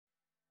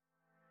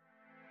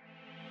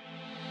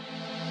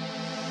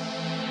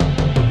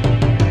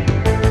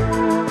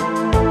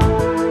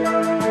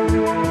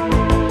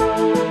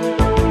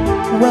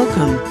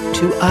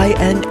to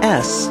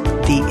INS,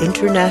 the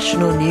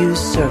International News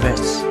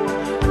Service,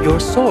 your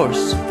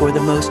source for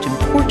the most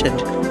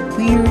important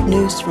weird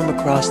news from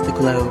across the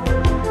globe.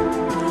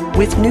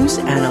 With news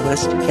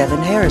analyst Kevin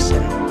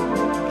Harrison,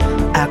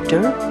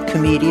 actor,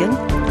 comedian,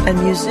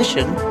 and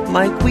musician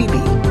Mike Wiebe,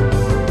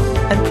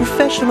 and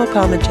professional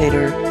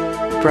commentator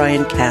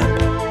Brian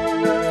Camp.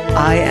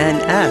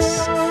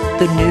 INS,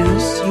 the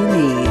news you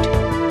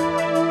need.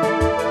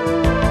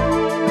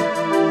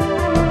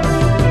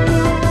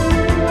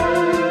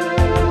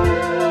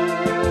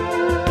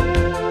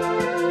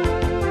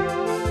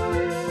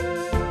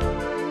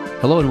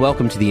 Hello and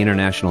welcome to the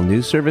International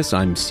News Service.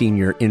 I'm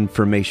Senior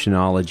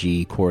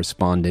Informationology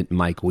Correspondent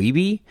Mike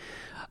Wiebe.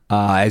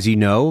 As you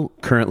know,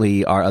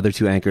 currently our other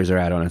two anchors are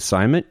out on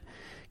assignment.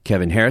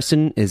 Kevin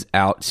Harrison is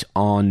out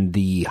on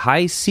the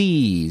high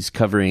seas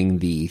covering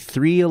the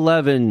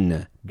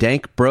 311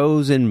 Dank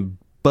Bros and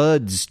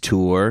Buds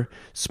tour,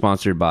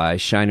 sponsored by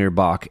Shiner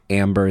Bock.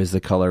 Amber is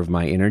the color of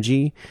my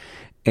energy.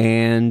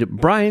 And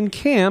Brian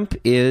Camp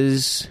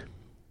is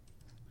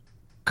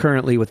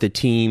currently with the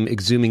team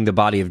exhuming the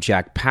body of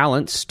Jack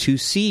Palance to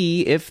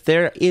see if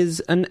there is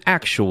an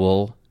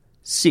actual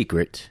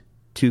secret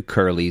to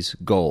Curly's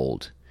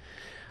gold.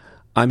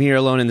 I'm here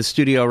alone in the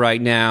studio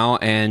right now,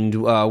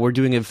 and we're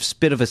doing a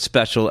bit of a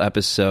special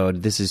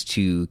episode. This is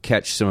to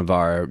catch some of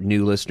our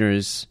new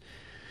listeners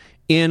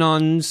in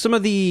on some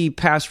of the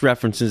past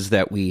references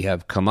that we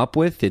have come up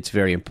with. It's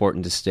very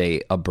important to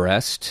stay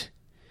abreast,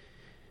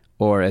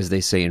 or as they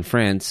say in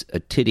France, a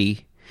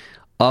titty,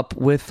 up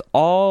with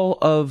all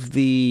of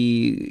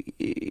the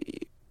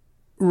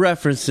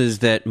references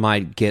that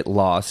might get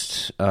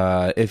lost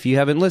if you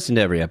haven't listened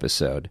to every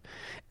episode.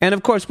 And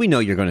of course, we know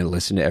you're going to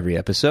listen to every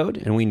episode,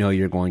 and we know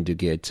you're going to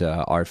get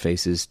our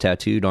faces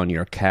tattooed on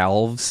your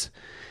calves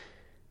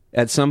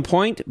at some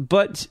point.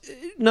 But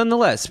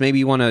nonetheless, maybe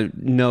you want to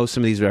know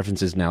some of these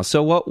references now.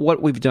 So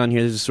what we've done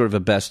here, this is sort of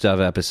a best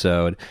of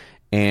episode.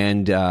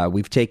 And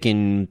we've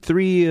taken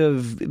three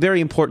of very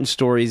important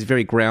stories,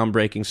 very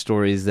groundbreaking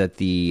stories that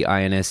the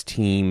INS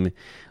team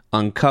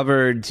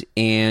uncovered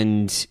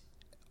and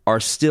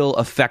are still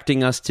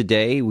affecting us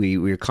today.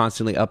 We're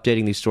constantly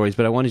updating these stories,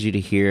 but I wanted you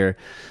to hear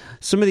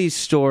some of these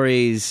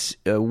stories,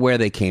 where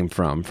they came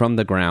from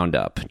the ground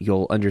up.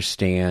 You'll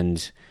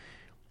understand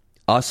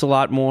us a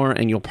lot more,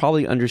 and you'll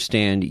probably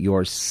understand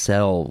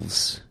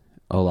yourselves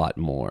a lot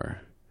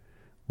more,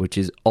 which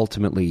is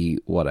ultimately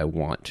what I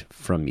want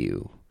from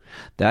you.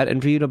 That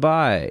and for you to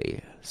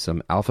buy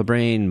some Alpha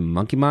Brain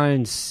Monkey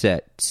Mind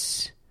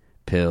Set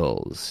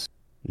pills,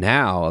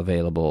 now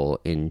available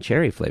in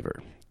cherry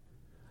flavor.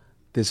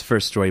 This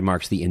first story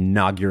marks the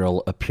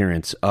inaugural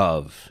appearance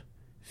of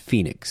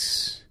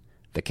Phoenix,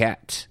 the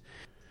cat.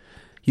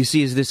 You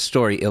see, as this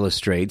story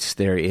illustrates,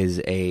 there is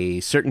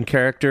a certain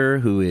character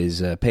who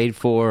is paid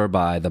for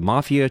by the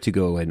mafia to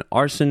go and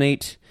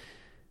arsonate.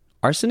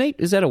 Arsonate?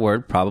 Is that a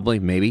word? Probably,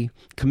 maybe.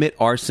 Commit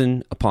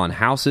arson upon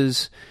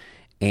houses.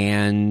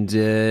 And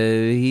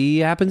he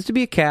happens to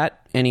be a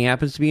cat, and he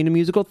happens to be in a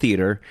musical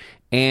theater.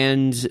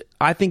 And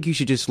I think you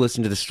should just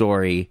listen to the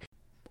story,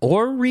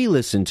 or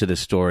re-listen to the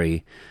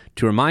story,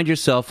 to remind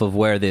yourself of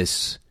where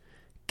this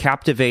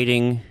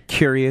captivating,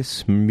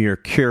 curious,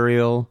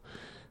 mercurial,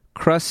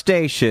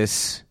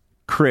 crustaceous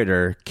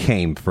critter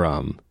came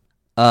from.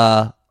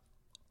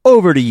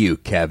 Over to you,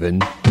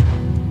 Kevin.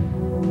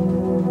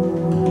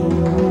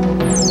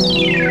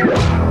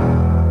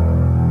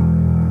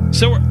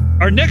 So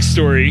our next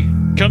story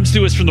comes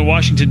to us from the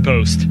Washington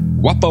Post.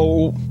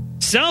 Wappo.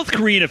 South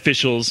Korean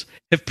officials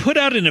have put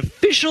out an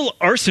official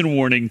arson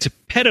warning to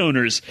pet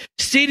owners,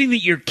 stating that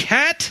your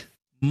cat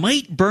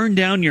might burn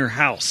down your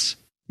house.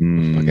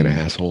 Fucking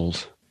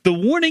assholes. The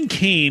warning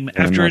came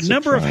after a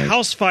number of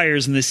house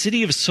fires in the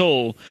city of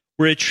Seoul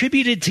were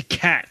attributed to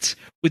cats,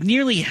 with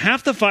nearly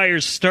half the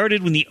fires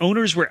started when the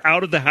owners were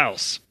out of the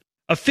house.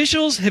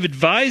 Officials have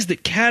advised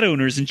that cat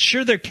owners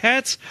ensure their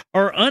cats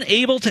are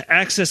unable to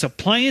access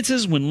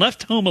appliances when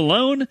left home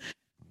alone,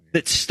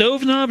 that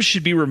stove knobs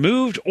should be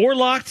removed or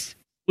locked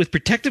with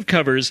protective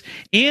covers,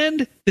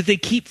 and that they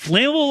keep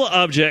flammable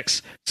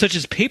objects such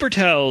as paper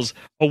towels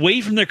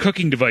away from their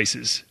cooking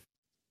devices.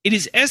 It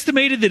is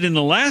estimated that in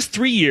the last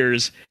 3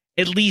 years,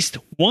 at least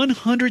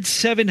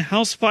 107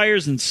 house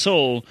fires in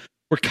Seoul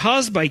were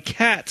caused by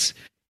cats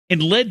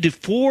and led to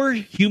 4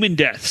 human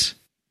deaths.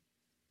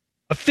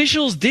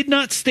 Officials did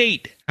not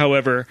state,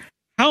 however,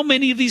 how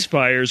many of these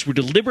fires were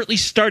deliberately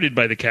started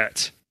by the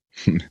cats.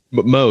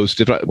 But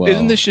most,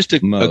 isn't this just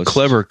a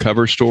clever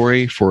cover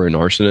story for an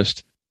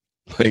arsonist?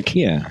 Like,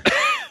 yeah,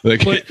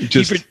 like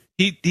just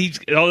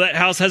that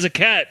house has a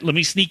cat. Let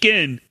me sneak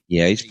in.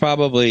 Yeah,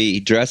 he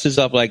dresses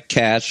up like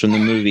Cats from the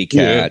movie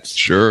Cats. Yeah,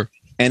 sure.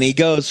 And he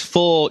goes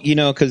full,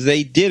 because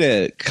they did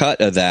a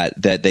cut of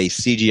that they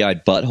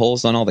CGI'd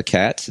buttholes on all the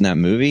cats in that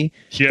movie.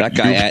 Yeah.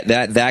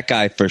 That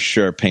guy for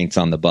sure paints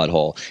on the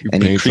butthole,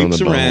 and he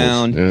creeps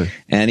around,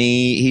 and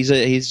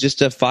he's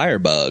just a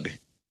firebug.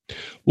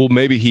 Well,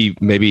 maybe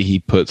he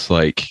puts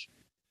like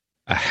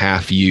a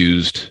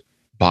half-used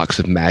box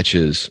of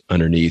matches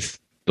underneath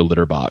the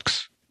litter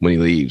box, when he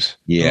leaves.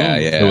 Yeah.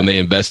 And when they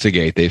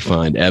investigate, they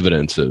find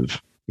evidence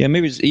of. Yeah,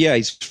 maybe.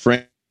 He's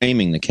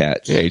framing the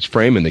cats. Yeah, he's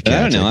framing the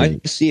cats. I don't know.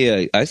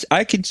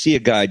 I could see a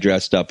guy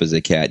dressed up as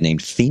a cat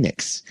named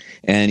Phoenix,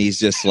 and he's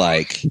just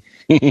like,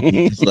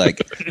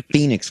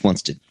 Phoenix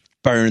wants to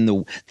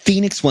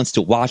Phoenix wants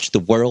to watch the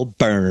world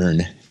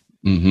burn.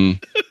 Mm-hmm.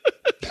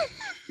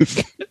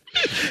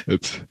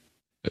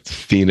 That's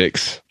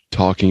Phoenix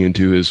talking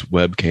into his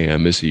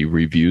webcam as he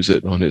reviews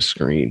it on his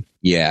screen.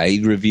 Yeah, he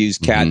reviews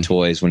cat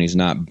toys when he's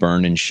not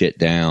burning shit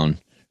down.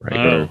 Right.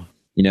 Oh.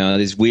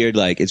 It's weird.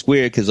 Like, it's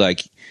weird because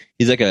like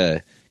he's like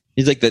the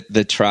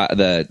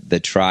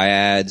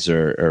triads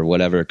or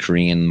whatever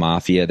Korean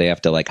mafia. They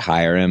have to like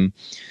hire him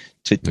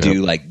to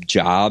do like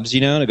jobs,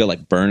 to go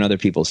like burn other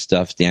people's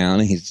stuff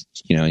down. And he's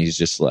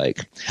just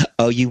like,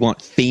 oh, you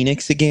want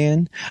Phoenix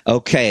again?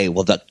 Okay,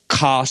 well the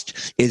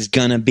cost is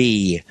gonna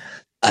be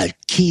a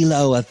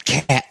kilo of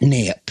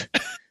catnip.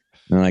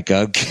 I'm like,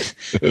 okay,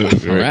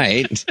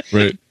 right.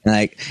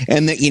 Like,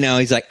 and then,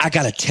 he's like, I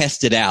gotta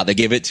test it out. They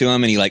give it to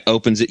him, and he like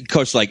opens it. Of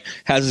course, like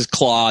has his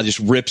claw, just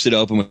rips it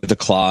open with the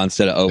claw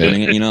instead of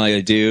opening it. Like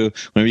they do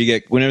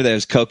whenever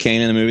there's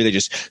cocaine in the movie, they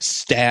just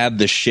stab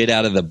the shit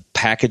out of the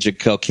package of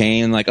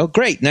cocaine. And like, oh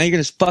great, now you're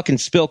gonna fucking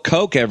spill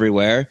coke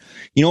everywhere.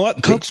 You know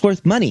what? Coke's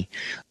worth money.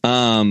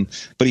 But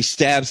he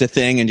stabs the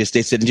thing and just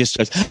starts, and just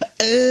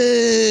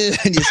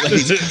like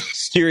these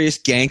mysterious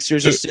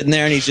gangsters are sitting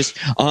there, and he's just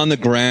on the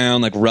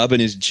ground, like rubbing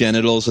his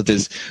genitals with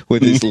his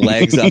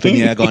legs up in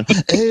the air, going,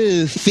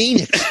 oh,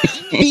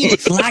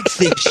 Phoenix likes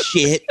this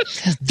shit.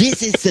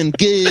 This is some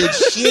good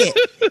shit.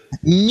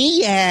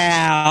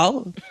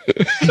 Meow.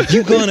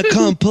 You gonna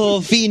come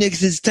pull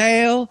Phoenix's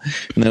tail?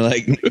 And they're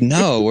like,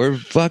 no, we're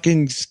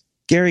fucking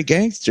scary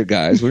gangster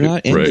guys. We're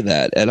not into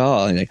that at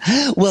all. And like,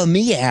 well,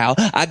 meow,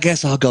 I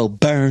guess I'll go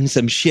burn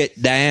some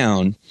shit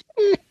down.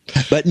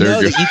 But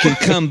know that you can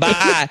come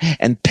by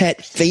and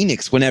pet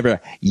Phoenix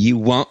whenever you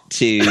want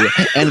to,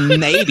 and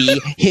maybe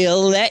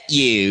he'll let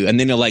you. And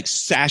then he'll like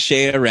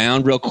sashay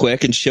around real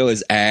quick and show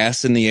his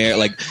ass in the air,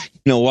 like,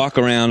 walk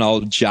around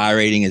all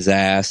gyrating his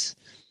ass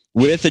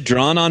with a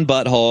drawn-on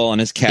butthole on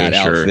his cat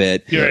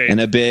outfit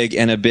and a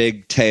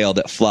big tail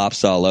that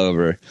flops all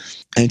over.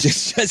 And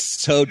just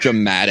so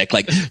dramatic,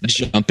 like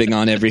jumping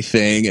on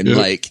everything and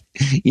like,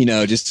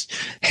 just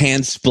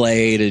hand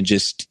splayed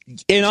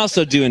and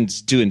also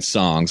doing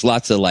songs,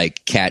 lots of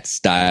like cat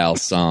style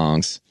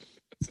songs.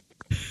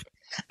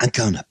 I'm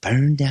gonna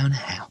burn down a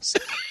house,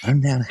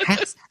 burn down a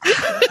house,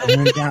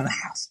 burn down a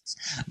house,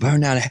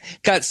 burn down a house.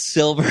 Got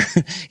silver.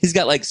 He's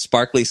got like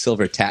sparkly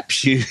silver tap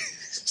shoes.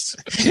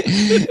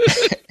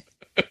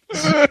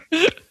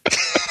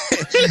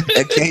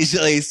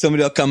 Occasionally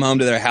somebody will come home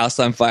to their house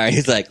on fire.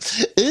 He's like,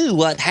 ooh,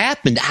 what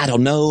happened? I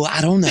don't know.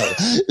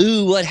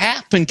 Ooh, what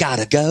happened?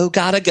 Gotta go.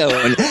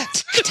 And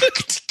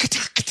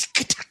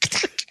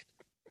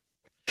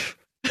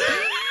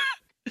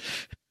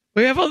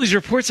we have all these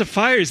reports of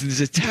fires, and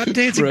there's a tap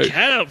dancing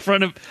cat out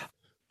front of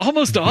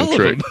almost all of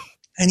them.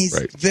 And he's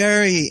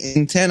very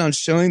intent on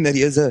showing that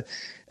he has a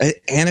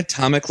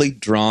anatomically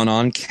drawn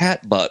on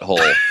cat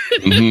butthole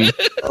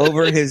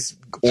over his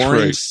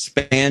orange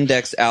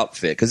spandex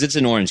outfit, because it's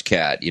an orange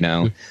cat,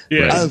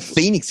 Oh,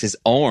 Phoenix is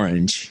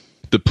orange.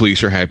 The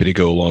police are happy to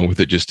go along with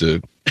it just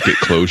to get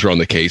closure on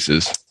the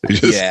cases. They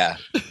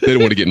don't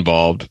want to get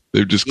involved.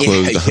 They've just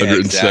closed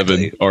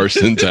 107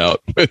 arsons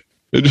out.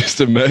 I'm just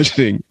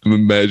imagining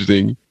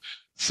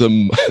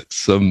some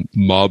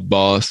mob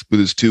boss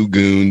with his two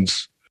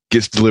goons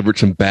gets delivered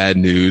some bad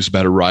news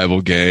about a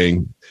rival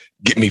gang.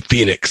 Get me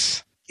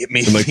Phoenix.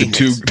 And like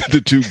Phoenix.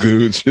 the two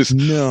goons just,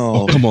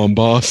 no. Oh, come on,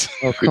 boss.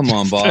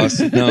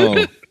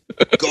 No.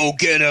 Go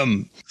get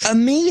him. A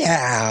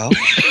meow.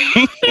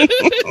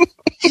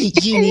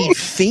 You need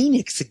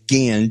Phoenix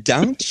again,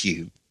 don't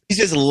you? He's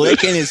just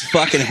licking his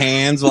fucking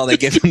hands while they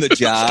give him the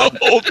job.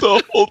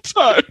 the whole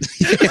time.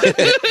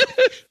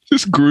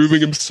 Just grooming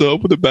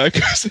himself with the back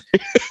of his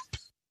hand.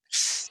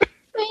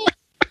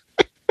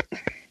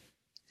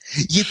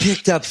 You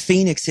picked up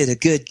Phoenix at a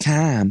good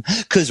time,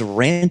 'cause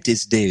rent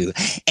is due,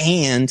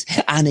 and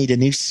I need a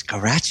new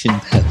scratching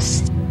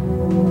post.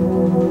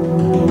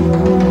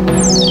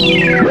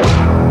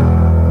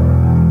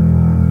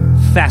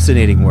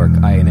 Fascinating work,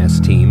 INS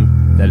team,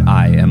 that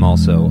I am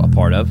also a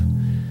part of.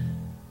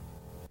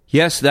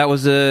 Yes, that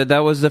was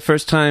the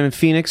first time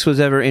Phoenix was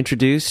ever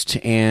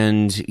introduced,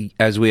 and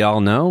as we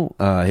all know,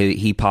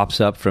 he pops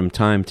up from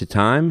time to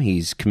time.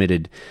 He's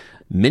committed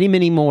many,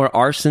 many more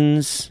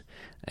arsons,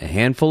 a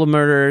handful of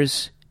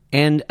murders,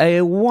 and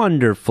a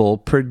wonderful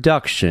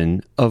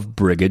production of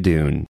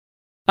Brigadoon.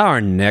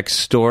 Our next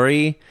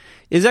story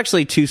is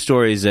actually two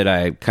stories that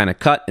I kind of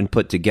cut and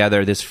put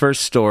together. This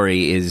first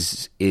story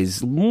is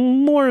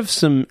more of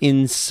some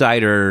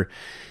insider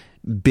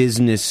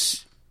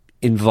business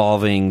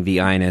involving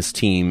the INS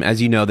team.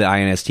 As you know, the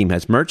INS team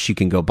has merch. You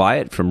can go buy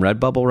it from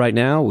Redbubble right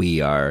now.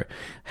 We are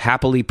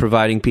happily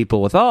providing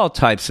people with all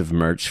types of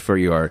merch for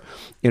your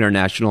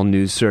International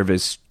News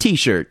Service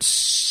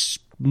t-shirts,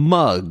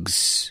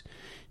 mugs,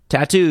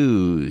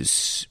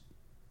 tattoos,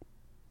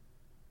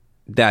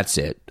 That's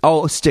it.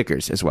 Oh,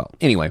 stickers as well.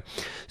 Anyway,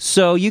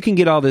 so you can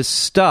get all this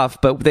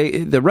stuff, but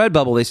the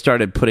Redbubble, they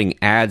started putting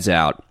ads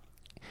out,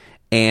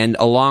 and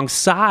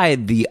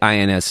alongside the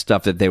INS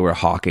stuff that they were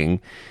hawking,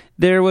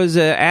 there was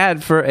an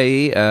ad for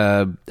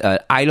a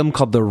item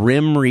called the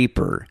Rim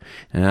Reaper.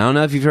 And I don't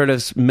know if you've heard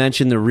us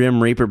mention the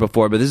Rim Reaper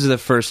before, but this is the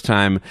first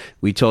time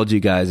we told you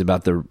guys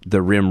about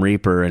the Rim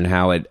Reaper and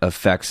how it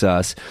affects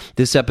us.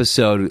 This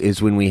episode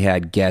is when we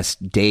had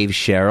guest Dave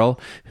Sherrill,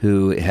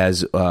 who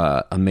has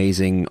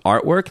amazing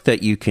artwork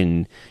that you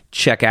can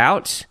check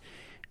out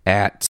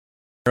at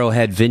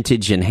Arrowhead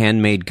Vintage and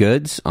Handmade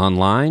Goods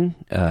online,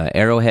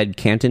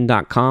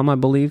 arrowheadcanton.com, I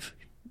believe.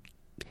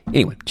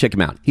 Anyway, check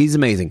him out. He's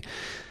amazing.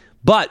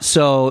 But,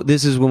 so,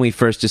 this is when we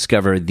first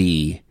discovered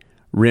the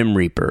Rim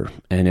Reaper,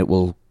 and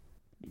it'll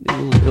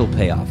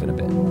pay off in a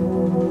bit.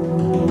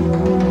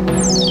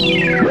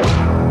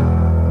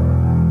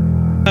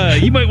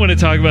 You might want to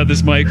talk about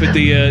this, Mike, with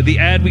the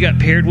ad we got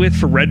paired with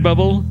for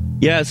Redbubble.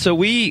 Yeah, so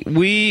we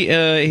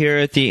here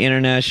at the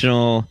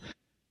International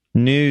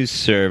News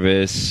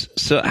Service.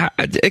 So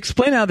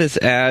explain how this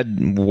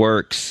ad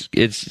works.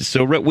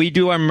 We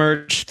do our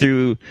merch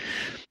through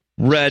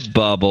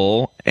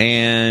Redbubble,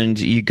 and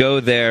you go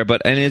there,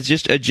 and it's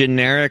just a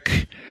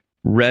generic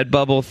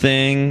Redbubble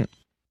thing.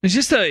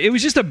 It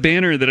was just a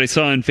banner that I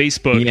saw on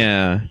Facebook.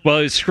 Yeah. While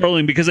I was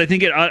scrolling, because I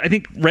think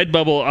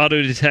Redbubble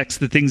auto detects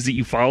the things that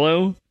you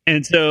follow,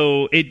 and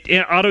so it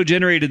auto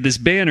generated this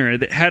banner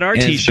that had our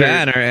T-shirt. This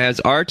banner has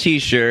our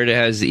T-shirt,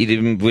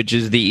 which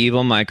is the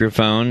evil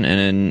microphone,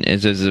 and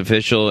it's his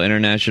official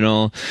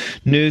International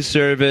News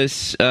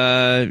Service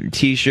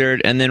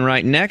T-shirt, and then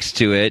right next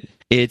to it,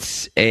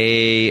 it's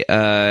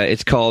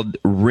called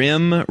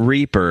Rim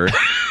Reaper.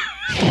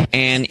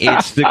 And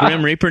it's the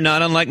Grim Reaper,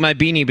 not unlike my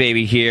Beanie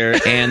Baby here.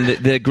 And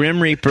the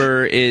Grim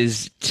Reaper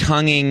is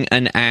tonguing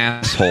an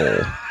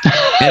asshole.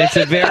 And it's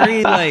a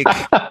very,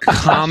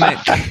 comic...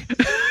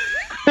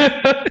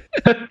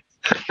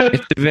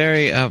 It's a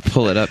very... I'll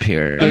pull it up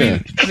here.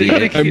 It's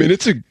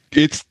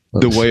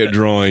the way a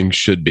drawing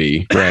should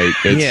be, right?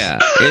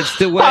 It's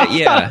the way...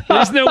 Yeah.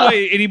 There's no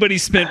way anybody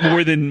spent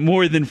more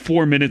than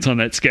 4 minutes on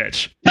that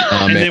sketch.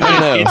 And then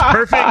when it's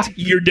perfect,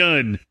 you're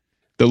done.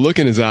 The look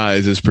in his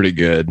eyes is pretty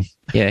good.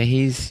 Yeah,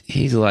 he's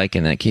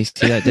liking that. Can you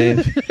see that,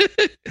 Dave?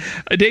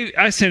 Dave,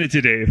 I sent it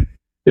to Dave.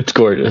 It's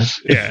gorgeous.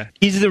 Yeah.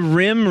 He's the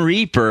Rim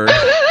Reaper.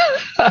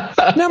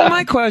 Now,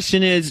 my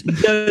question is,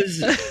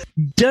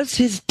 does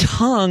his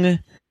tongue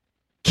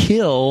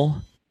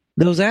kill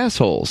those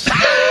assholes? Do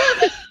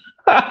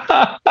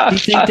you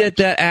think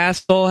that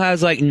asshole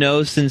has,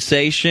 no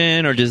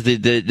sensation, or does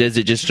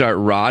it just start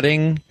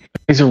rotting?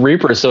 He's a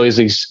reaper, so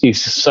he's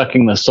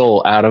sucking the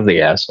soul out of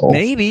the asshole.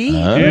 Maybe.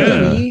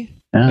 Yeah.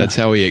 That's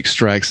how he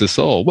extracts the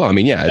soul. Well,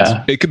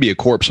 it could be a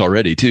corpse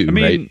already, too,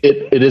 right?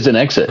 It is an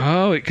exit.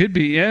 Oh, it could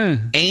be, yeah.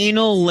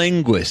 Anal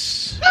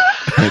linguist.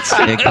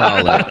 They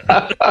call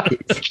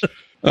it.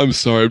 I'm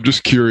sorry. I'm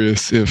just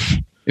curious if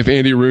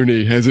Andy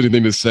Rooney has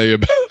anything to say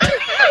about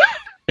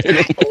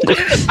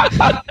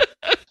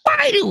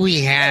Why do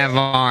we have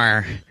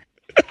our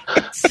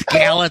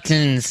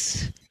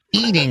skeletons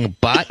eating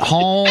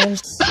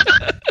buttholes,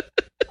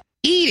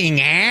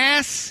 eating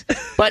ass,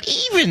 but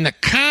even the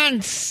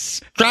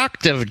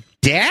construct of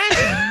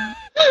death?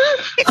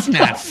 It's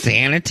not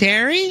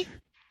sanitary,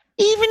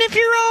 even if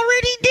you're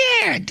already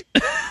dead.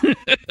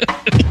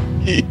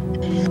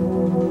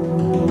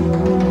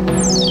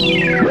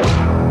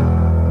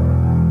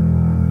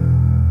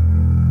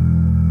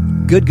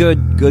 Good.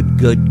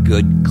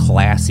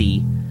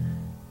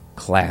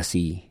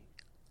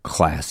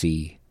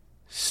 Classy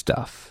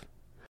stuff.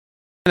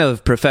 Kind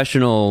of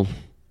professional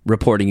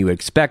reporting you would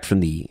expect from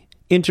the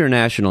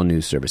International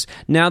News Service.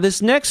 Now,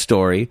 this next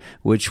story,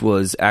 which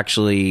was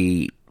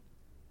actually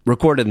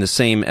recorded in the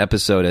same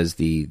episode as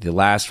the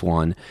last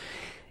one,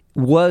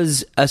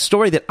 was a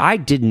story that I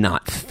did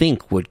not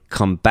think would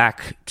come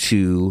back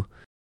to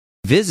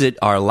visit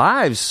our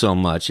lives so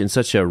much in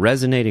such a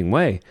resonating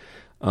way.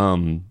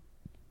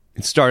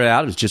 It started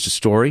out as just a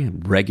story,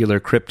 regular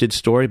cryptid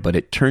story, but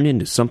it turned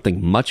into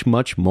something much,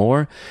 much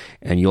more.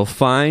 And you'll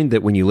find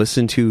that when you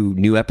listen to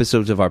new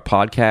episodes of our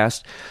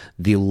podcast,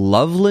 the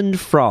Loveland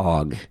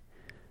frog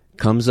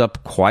comes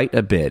up quite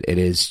a bit. It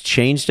has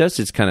changed us.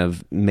 It's kind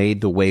of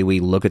made the way we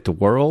look at the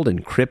world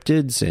and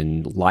cryptids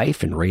and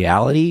life and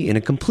reality in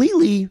a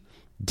completely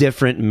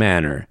different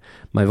manner.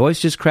 My voice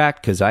just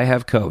cracked because I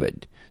have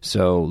COVID.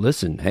 So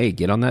listen, hey,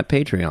 get on that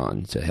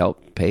Patreon to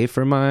help pay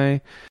for my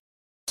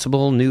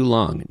possible new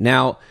lung.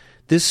 Now,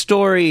 this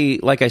story,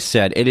 like I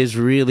said, it is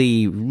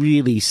really,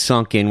 really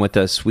sunk in with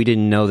us. We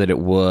didn't know that it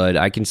would.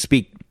 I can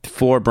speak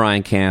for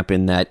Brian Camp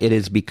in that it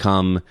has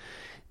become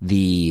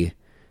the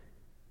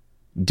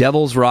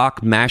Devil's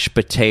Rock mashed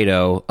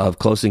potato of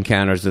Close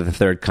Encounters of the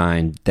Third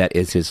Kind that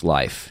is his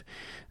life.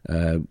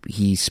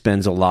 He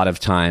spends a lot of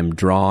time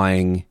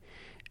drawing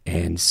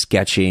and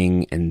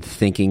sketching and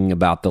thinking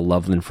about the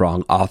Loveland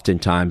frog.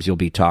 Oftentimes you'll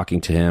be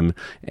talking to him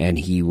and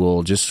he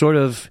will just sort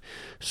of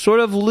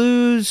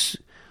lose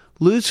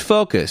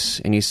focus,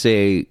 and you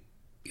say,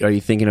 are you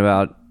thinking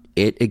about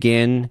it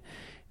again?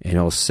 And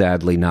he'll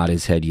sadly nod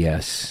his head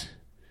yes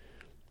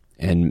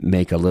and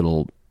make a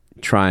little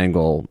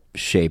triangle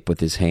shape with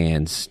his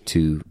hands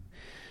to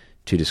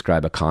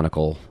describe a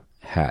conical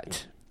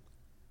hat.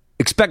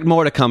 Expect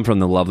more to come from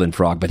the Loveland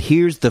frog, but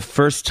here's the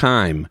first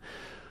time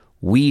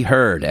we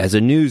heard as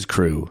a news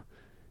crew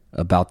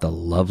about the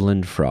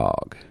Loveland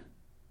frog.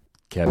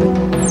 Kevin?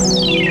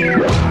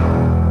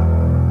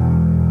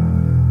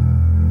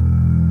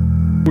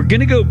 We're going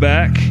to go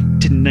back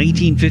to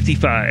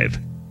 1955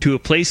 to a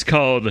place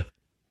called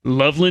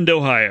Loveland,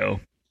 Ohio.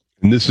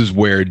 And this is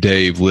where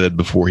Dave lived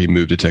before he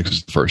moved to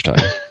Texas the first time.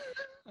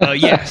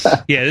 Yes.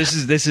 Yeah, this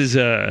is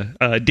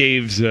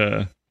Dave's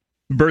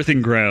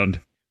birthing ground.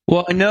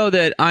 Well, I know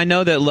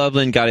that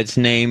Loveland got its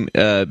name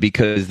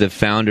because the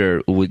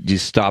founder would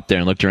just stop there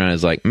and looked around and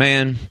was like,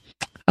 man,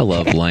 I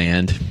love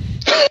land.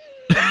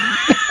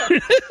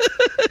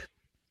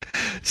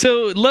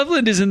 So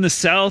Loveland is in the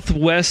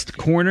southwest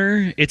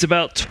corner. It's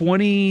about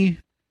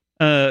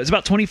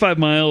 25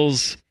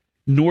 miles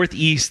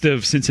northeast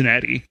of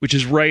Cincinnati, which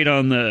is right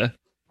on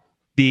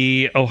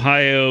the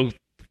Ohio,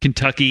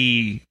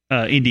 Kentucky,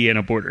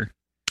 Indiana border.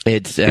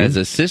 It's as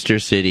a sister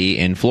city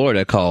in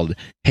Florida called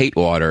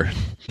Hatewater.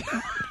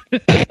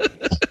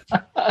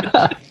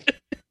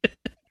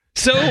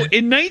 So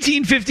in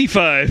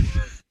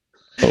 1955,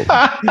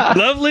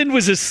 Loveland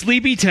was a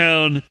sleepy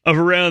town of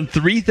around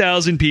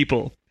 3,000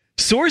 people.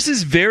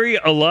 Sources vary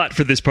a lot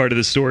for this part of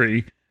the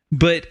story,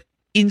 but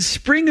in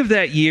spring of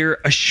that year,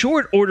 a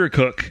short order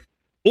cook,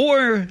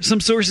 or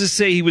some sources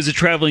say he was a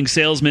traveling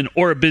salesman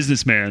or a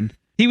businessman,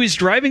 he was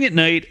driving at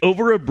night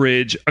over a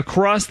bridge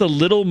across the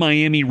Little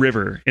Miami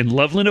River in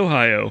Loveland,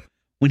 Ohio,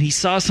 when he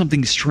saw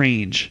something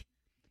strange.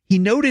 He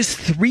noticed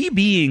 3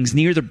 beings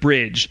near the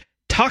bridge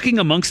talking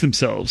amongst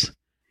themselves.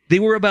 They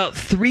were about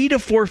 3 to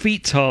 4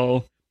 feet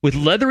tall, with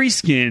leathery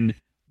skin,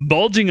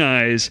 bulging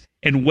eyes,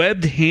 and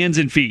webbed hands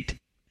and feet.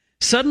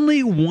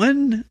 Suddenly,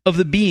 one of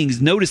the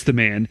beings noticed the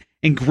man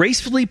and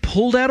gracefully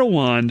pulled out a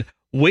wand,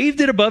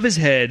 waved it above his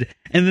head,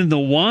 and then the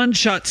wand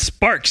shot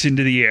sparks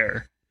into the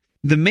air.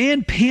 The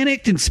man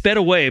panicked and sped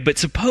away, but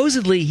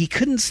supposedly he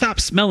couldn't stop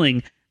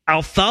smelling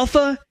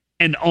alfalfa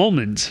and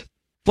almonds.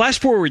 Flash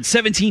forward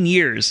 17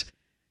 years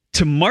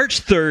to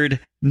March 3rd,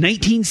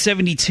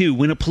 1972,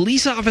 when a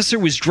police officer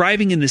was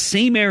driving in the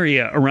same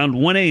area around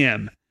 1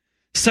 a.m.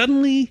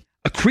 Suddenly,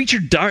 a creature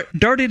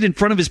darted in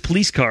front of his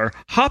police car,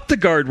 hopped the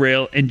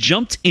guardrail, and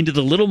jumped into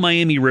the Little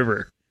Miami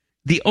River.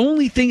 The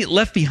only thing it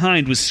left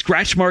behind was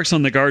scratch marks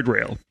on the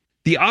guardrail.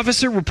 The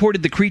officer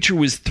reported the creature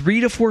was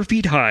 3 to 4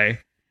 feet high,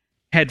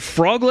 had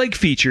frog-like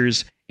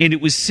features, and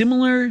it was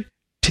similar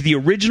to the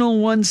original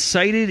one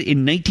cited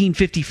in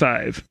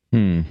 1955.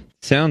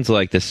 Sounds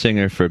like the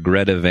singer for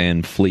Greta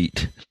Van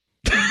Fleet.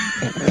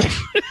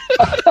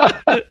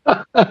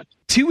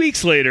 2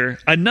 weeks later,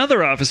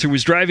 another officer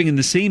was driving in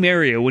the same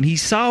area when he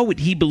saw what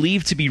he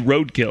believed to be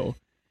roadkill.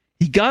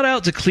 He got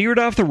out to clear it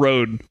off the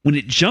road when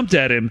it jumped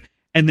at him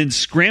and then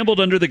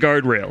scrambled under the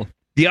guardrail.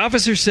 The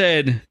officer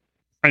said,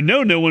 "I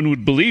know no one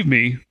would believe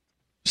me,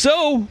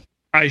 so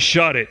I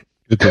shot it."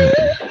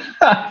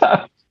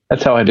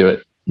 That's how I do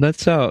it.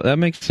 That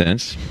makes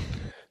sense.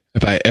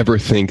 If I ever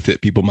think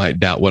that people might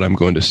doubt what I'm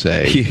going to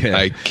say,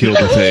 I kill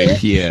the thing.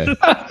 Yeah.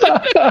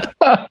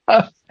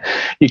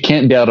 You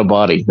can't doubt a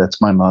body. That's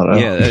my motto.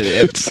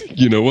 Yeah,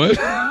 you know what?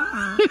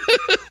 A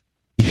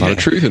lot of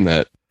truth in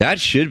that.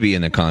 That should be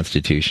in the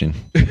Constitution.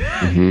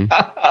 Mm-hmm.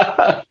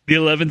 The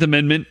 11th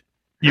Amendment,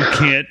 you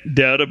can't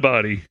doubt a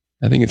body.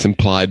 I think it's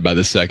implied by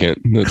the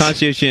second.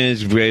 Constitution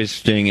is the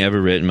greatest thing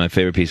ever written. My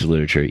favorite piece of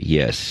literature.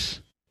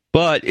 Yes.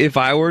 But if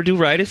I were to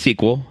write a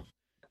sequel,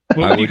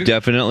 I would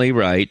definitely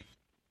write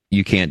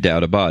You Can't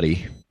Doubt a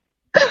Body.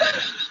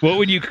 What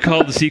would you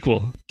call the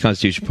sequel?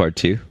 Constitution Part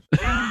 2.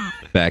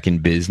 Back in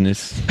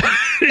business.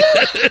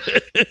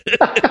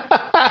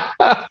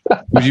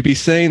 Would you be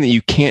saying that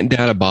you can't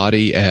doubt a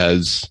body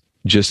as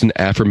just an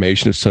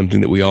affirmation of something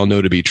that we all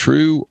know to be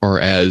true,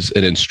 or as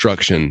an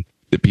instruction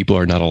that people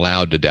are not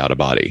allowed to doubt a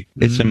body?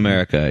 It's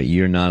America.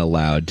 You're not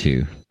allowed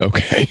to.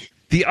 Okay.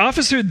 The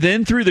officer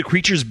then threw the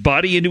creature's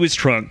body into his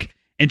trunk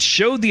and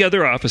showed the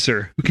other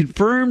officer, who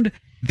confirmed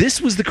this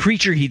was the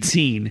creature he'd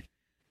seen.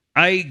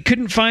 I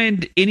couldn't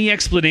find any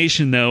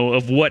explanation, though,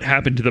 of what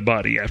happened to the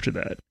body after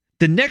that.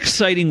 The next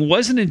sighting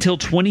wasn't until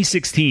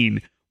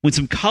 2016, when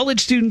some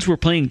college students were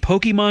playing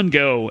Pokemon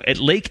Go at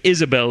Lake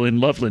Isabel in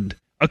Loveland.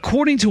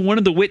 According to one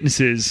of the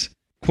witnesses,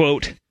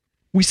 quote,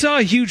 "We saw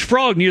a huge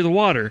frog near the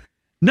water.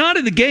 Not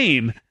in the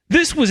game.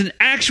 This was an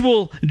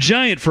actual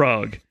giant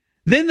frog.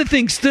 Then the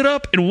thing stood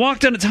up and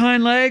walked on its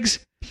hind legs.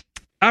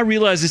 I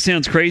realize this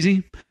sounds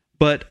crazy,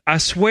 but I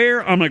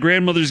swear on my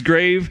grandmother's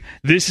grave,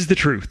 this is the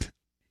truth."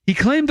 He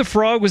claimed the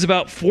frog was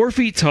about 4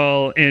 feet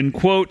tall and,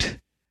 quote,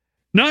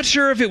 "Not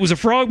sure if it was a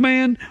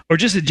frogman or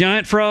just a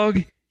giant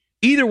frog.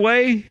 Either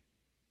way,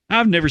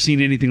 I've never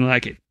seen anything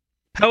like it."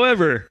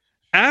 However,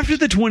 after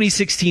the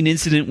 2016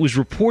 incident was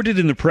reported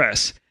in the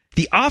press,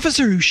 the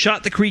officer who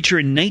shot the creature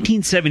in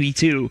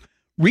 1972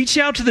 reached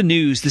out to the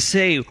news to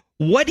say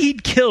what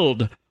he'd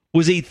killed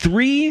was a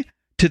 3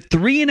 to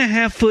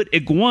 3.5-foot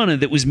iguana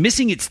that was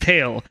missing its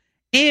tail,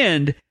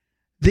 and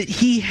that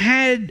he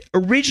had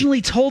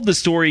originally told the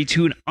story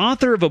to an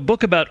author of a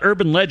book about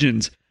urban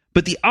legends,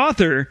 but the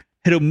author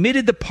had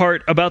omitted the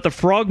part about the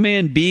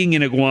frogman being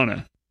an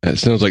iguana. That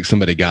sounds like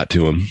somebody got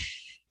to him.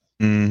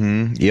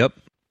 Mm-hmm. Yep.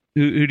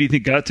 Who do you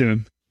think got to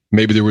him?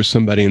 Maybe there was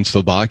somebody in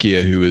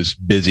Slovakia who was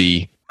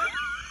busy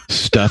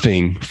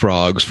stuffing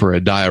frogs for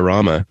a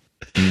diorama.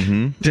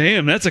 Mm-hmm.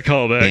 Damn, that's a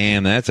callback.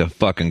 Damn, that's a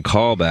fucking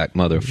callback,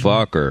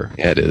 motherfucker.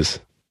 Yeah, it is.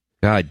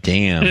 God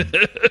damn.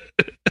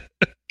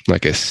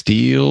 Like a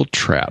steel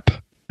trap.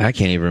 I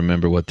can't even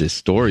remember what this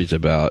story's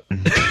about.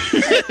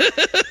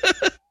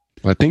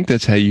 I think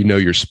that's how you know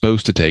you're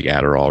supposed to take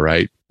Adderall,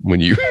 right? When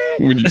you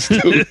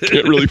still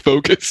can't really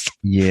focus.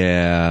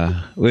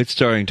 Yeah, it's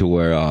starting to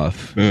wear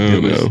off.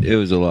 It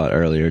was a lot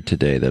earlier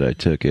today that I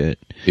took it.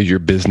 Is your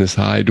business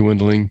high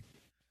dwindling?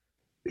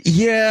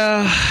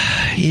 Yeah,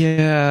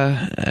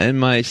 and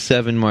my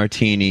 7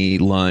 martini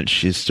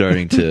lunch is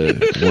starting to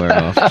wear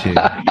off too.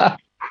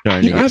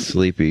 Starting to get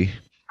sleepy.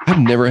 I've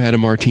never had a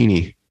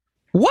martini.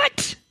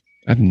 What?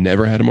 I've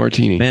never had a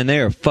martini. Man, they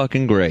are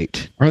fucking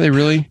great. Are they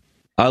really?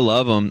 I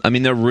love them. I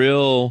mean, they're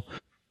real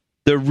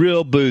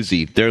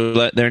boozy.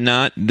 They're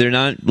not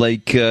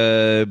like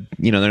they're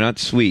not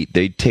sweet.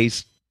 They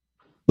taste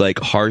like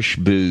harsh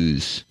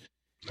booze.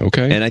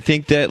 Okay. And I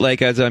think that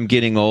like as I'm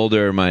getting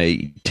older,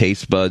 my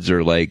taste buds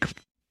are like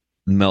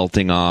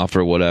melting off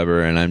or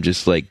whatever, and I'm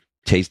just like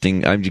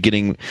tasting. I'm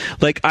getting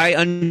like I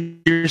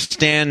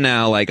understand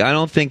now. Like I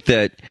don't think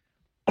that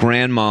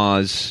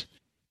grandmas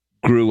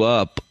grew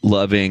up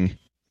loving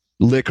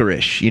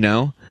licorice. You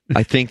know,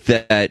 I think no,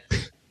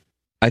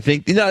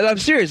 I'm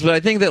serious, but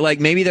I think that like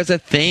maybe that's a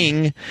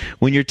thing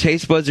when your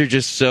taste buds are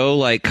just so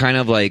like kind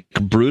of like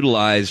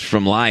brutalized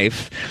from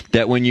life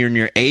that when you're in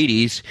your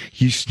 80s,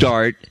 you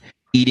start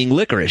eating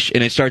licorice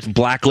and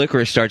black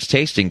licorice starts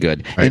tasting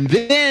good. Right. And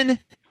then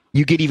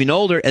you get even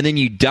older and then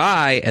you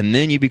die and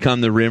then you become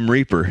the Rim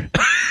Reaper.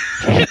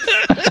 And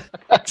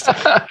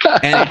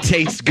it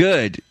tastes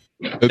good.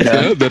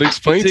 That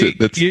explains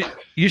it.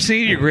 You're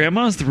saying your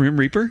grandma's the Rim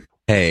Reaper?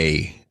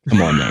 Hey.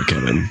 Come on now,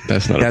 Kevin.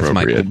 That's not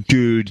appropriate.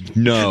 Dude,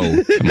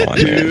 no. Come on,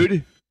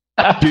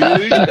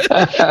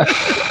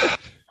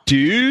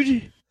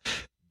 dude.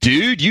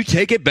 Dude, you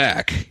take it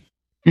back.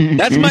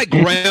 That's my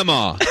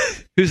grandma.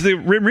 Who's the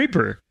Rim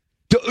Reaper?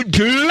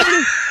 Dude.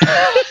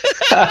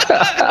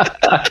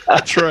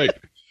 That's right.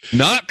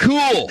 Not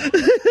cool.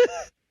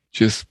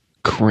 Just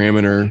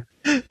cramming her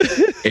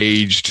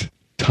aged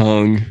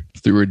tongue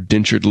through her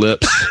dentured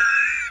lips.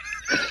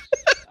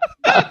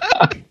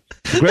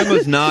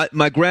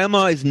 My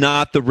grandma is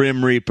not the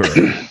Rim Reaper.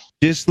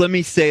 Just let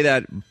me say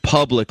that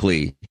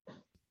publicly.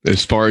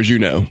 As far as you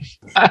know.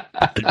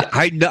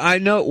 I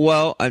know.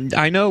 Well,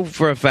 I know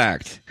for a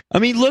fact. I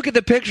mean, look at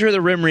the picture of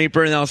the Rim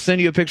Reaper, and I'll send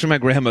you a picture of my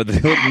grandma. They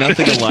look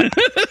nothing alike.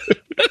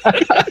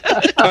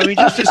 I mean,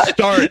 just to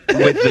start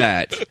with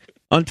that,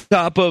 on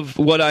top of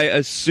what I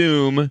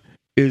assume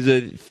is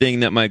a thing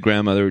that my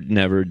grandmother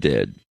never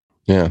did.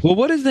 Yeah. Well,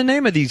 what is the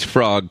name of these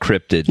frog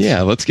cryptids?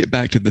 Yeah, let's get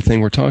back to the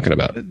thing we're talking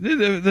about.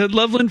 The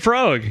Loveland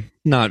frog.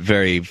 Not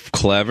very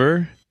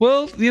clever.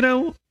 Well, you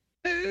know.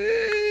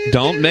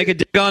 Don't make a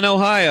dig on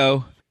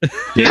Ohio.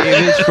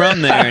 Dave is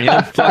from there, and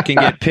he'll fucking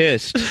get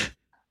pissed.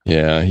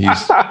 Yeah,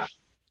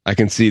 I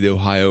can see the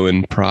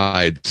Ohioan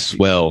pride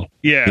swell.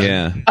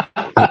 Yeah.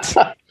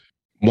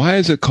 Why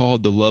is it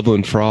called the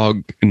Loveland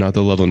frog, not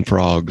the Loveland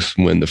frogs,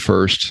 when the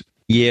first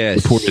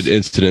reported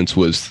incidents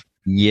was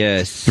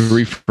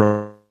 3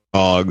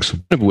 frogs,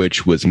 one of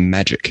which was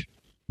magic?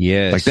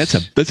 Yes. Like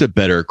that's a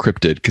better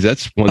cryptid, because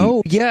that's one.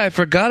 Oh yeah, I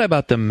forgot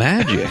about the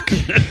magic.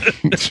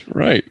 That's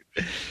right.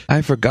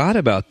 I forgot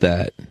about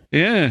that.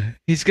 Yeah,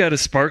 he's got a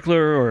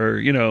sparkler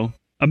or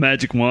a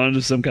magic wand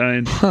of some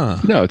kind. Huh?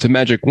 No, it's a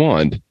magic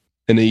wand,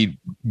 and he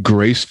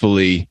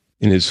gracefully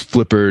in his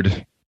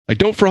flippered. Like,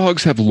 don't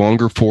frogs have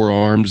longer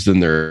forearms than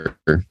their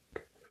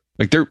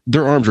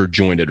arms are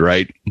jointed,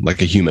 right?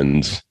 Like a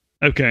human's.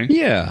 Okay.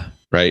 Yeah.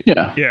 Right.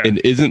 Yeah. And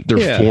isn't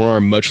their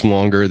forearm much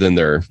longer than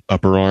their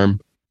upper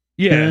arm?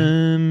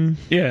 Yeah.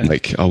 Yeah.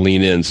 Like, I'll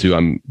lean in. So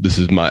this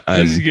is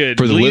good.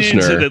 For the lean listener.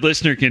 In so the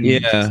listener can.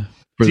 Yeah.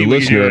 For the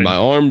listener, my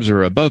arms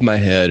are above my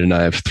head, and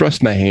I have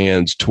thrust my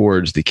hands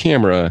towards the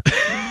camera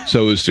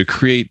so as to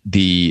create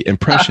the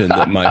impression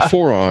that my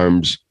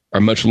forearms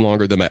are much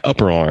longer than my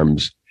upper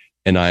arms,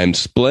 and I am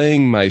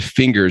splaying my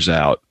fingers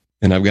out,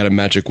 and I've got a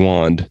magic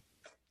wand.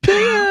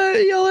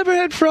 Y'all ever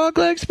had frog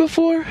legs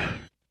before?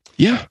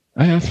 Yeah,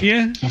 I have.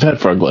 Yeah, I've had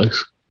frog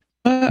legs.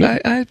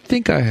 I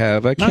think I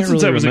have. I can't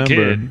really remember. A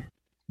kid.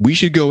 We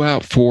should go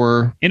out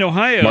for in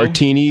Ohio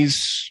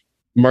martinis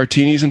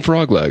and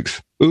frog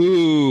legs.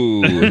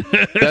 Ooh,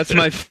 that's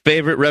my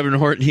favorite Reverend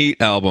Horton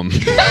Heat album.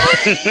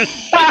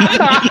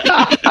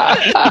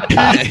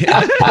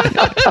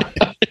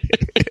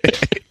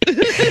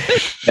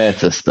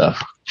 That's the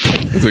stuff.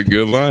 That's a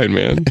good line,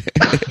 man.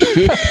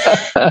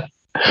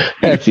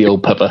 That's the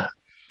old pepper.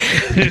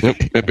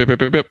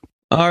 Yep.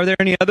 Are there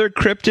any other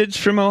cryptids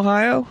from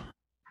Ohio?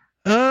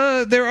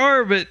 There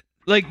are, but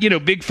like,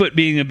 Bigfoot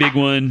being a big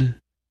one.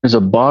 There's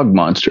a bog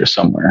monster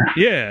somewhere.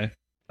 Yeah.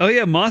 Oh,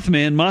 yeah,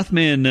 Mothman.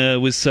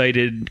 Mothman was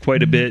sighted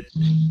quite a bit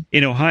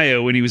in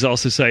Ohio, when he was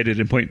also sighted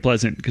in Point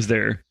Pleasant, because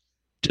they're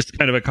just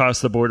kind of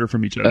across the border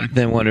from each other.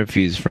 Then wonder if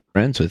he's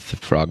friends with the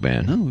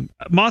Frogman.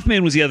 Oh.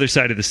 Mothman was the other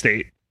side of the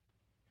state.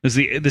 It was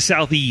the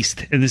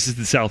southeast, and this is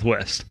the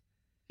southwest.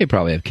 They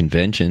probably have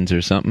conventions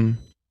or something.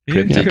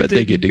 Yeah, I bet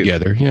they get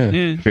together. Yeah.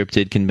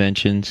 Cryptid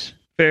conventions.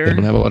 Fair. They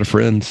don't have a lot of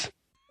friends.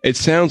 It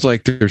sounds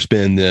like there's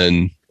been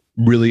then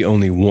really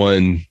only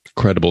one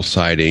credible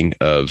sighting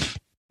of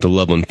the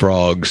Loveland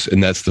frogs,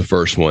 and that's the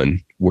first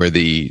one, where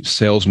the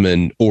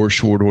salesman or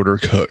short order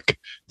cook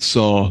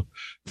saw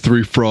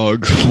 3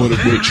 frogs, one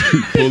of which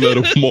he pulled out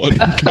of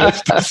one and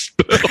cast a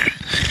spell.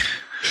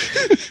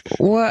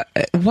 What?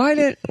 Why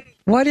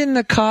didn't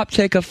the cop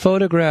take a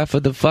photograph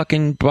of the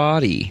fucking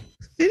body?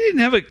 They didn't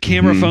have a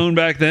camera phone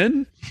back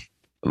then.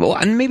 Well,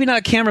 maybe not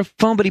a camera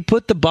phone, but he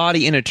put the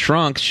body in a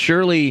trunk.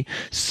 Surely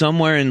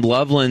somewhere in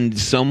Loveland,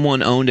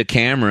 someone owned a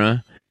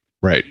camera.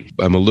 Right.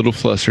 I'm a little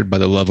flustered by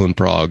the Loveland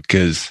frog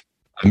because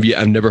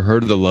I've never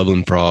heard of the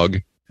Loveland frog,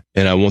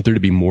 and I want there to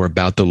be more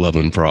about the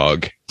Loveland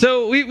frog.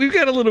 So we've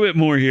got a little bit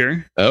more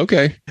here.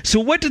 Okay. So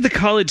what did the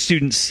college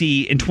students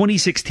see in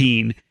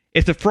 2016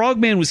 if the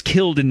Frogman was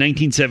killed in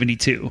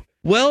 1972?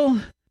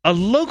 Well, a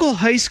local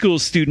high school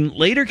student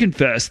later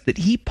confessed that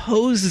he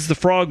posed as the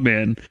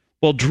Frogman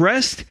while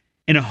dressed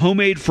in a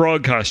homemade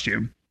frog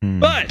costume.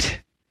 But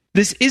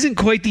this isn't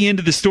quite the end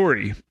of the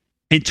story.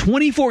 In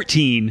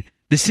 2014,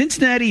 the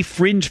Cincinnati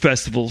Fringe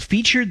Festival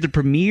featured the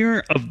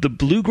premiere of the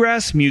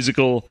bluegrass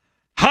musical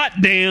Hot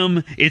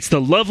Damn, It's the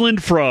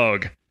Loveland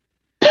Frog.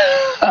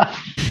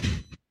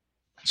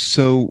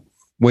 So,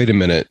 wait a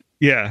minute.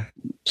 Yeah.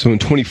 So in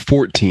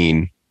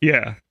 2014,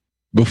 Yeah.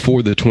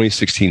 before the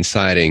 2016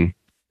 sighting,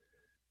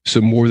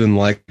 so more than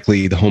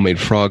likely the homemade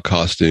frog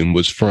costume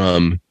was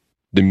from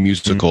the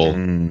musical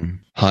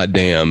Hot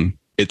Damn,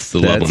 It's the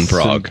Loveland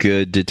Frog. Some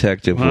good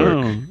detective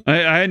work. I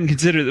hadn't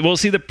considered it. Well,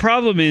 see, the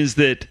problem is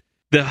that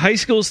the high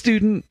school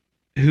student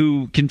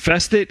who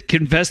confessed it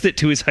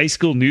to his high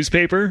school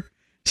newspaper.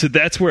 So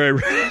that's where I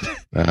read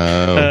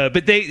it.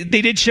 But they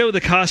did show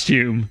the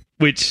costume,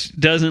 which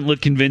doesn't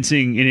look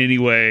convincing in any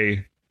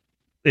way.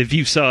 If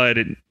you saw it,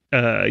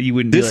 you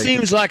wouldn't be This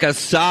seems like a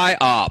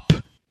psy-op.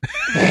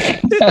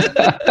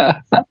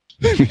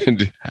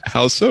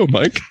 How so,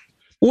 Mike?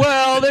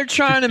 Well, they're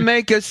trying to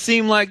make us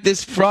seem like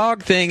this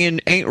frog thing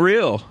ain't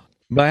real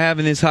by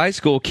having this high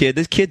school kid.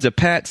 This kid's a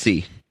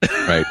patsy.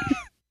 Right.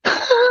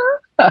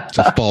 It's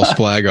a false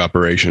flag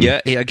operation. Yeah,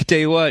 I can tell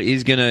you what,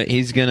 he's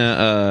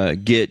gonna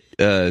get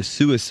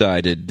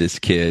suicided, this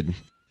kid.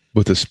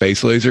 With a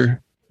space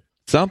laser?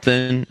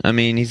 Something. I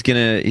mean, he's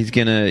gonna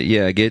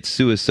get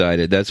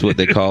suicided. That's what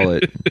they call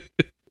it.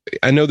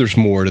 I know there's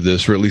more to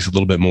this, or at least a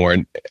little bit more,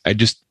 and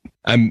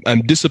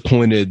I'm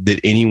disappointed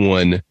that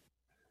anyone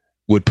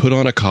would put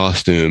on a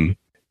costume,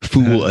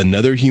 fool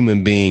another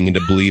human being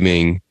into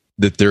believing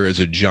that there is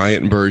a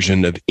giant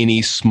version of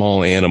any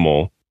small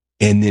animal,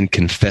 and then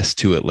confess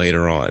to it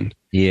later on.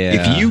 Yeah.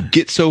 If you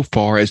get so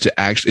far as to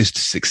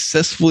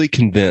successfully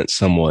convince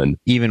someone,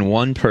 even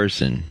one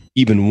person,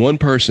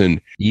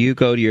 you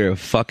go to your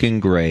fucking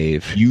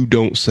grave. You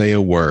don't say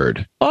a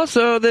word.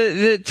 Also,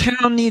 the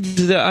town needs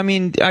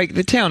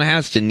the town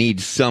has to need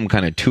some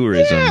kind of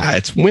tourism. Yeah,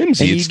 it's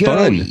whimsy. It's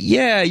fun.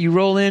 Yeah, you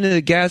roll into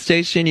the gas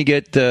station, you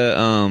get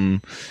the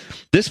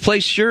this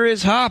place sure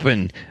is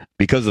hopping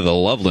because of the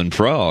Loveland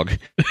Frog.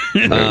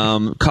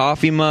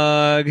 Coffee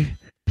mug.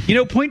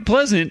 Point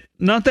Pleasant,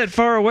 not that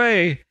far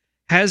away,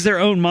 has their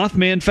own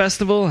Mothman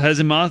festival, has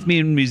a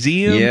Mothman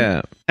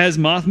museum, has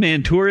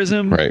Mothman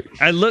tourism. Right.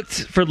 I looked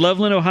for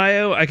Loveland,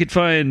 Ohio. I could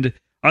find,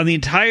 on the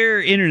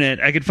entire internet,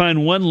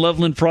 one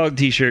Loveland Frog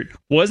t-shirt.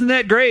 Wasn't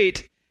that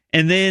great?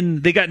 And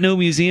then they got no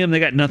museum. They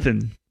got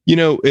nothing.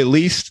 At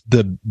least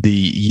the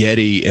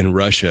Yeti in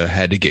Russia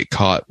had to get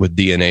caught with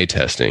DNA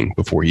testing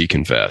before he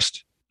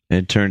confessed.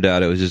 It turned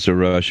out it was just a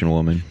Russian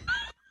woman.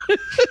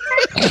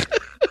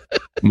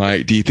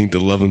 Mike, do you think the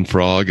Loveland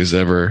Frog has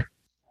ever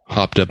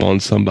hopped up on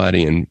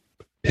somebody and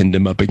pinned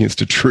him up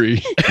against a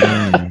tree?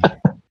 I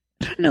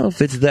don't know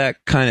if it's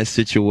that kind of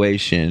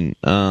situation.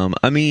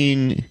 I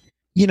mean,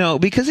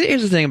 because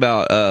here's the thing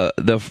about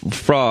the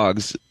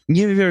frogs.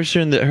 You've ever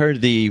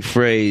heard the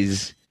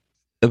phrase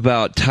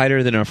about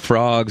tighter than a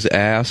frog's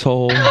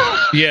asshole?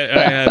 Yeah,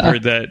 I have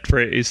heard that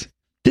phrase.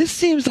 This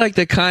seems like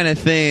the kind of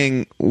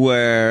thing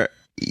where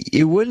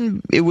it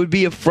would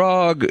be a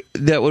frog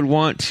that would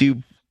want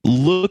to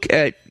look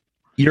at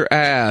your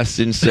ass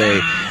and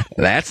say,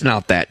 that's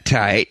not that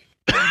tight.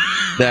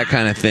 That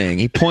kind of thing.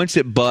 He points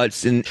at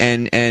butts and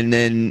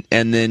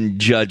then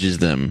judges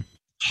them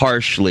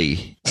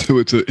harshly. So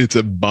it's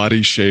a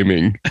body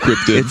shaming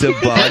cryptid. It's a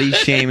body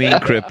shaming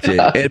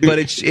cryptid, but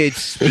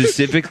it's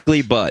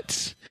specifically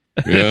butts.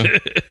 Yeah.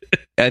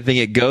 I think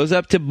it goes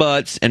up to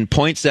butts and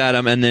points at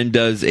them and then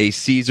does a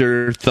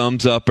Caesar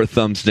thumbs up or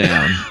thumbs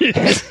down.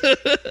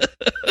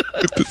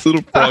 This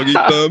little froggy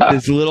thumb.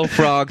 His little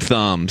frog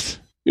thumbs.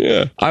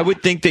 Yeah. I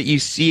would think that you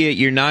see it,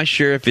 you're not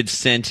sure if it's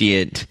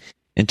sentient,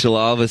 until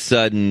all of a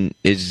sudden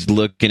is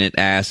looking at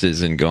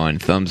asses and going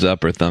thumbs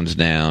up or thumbs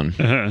down.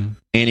 Uh-huh.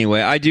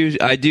 Anyway, I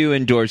do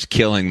endorse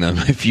killing them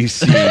if you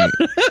see sure.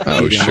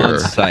 on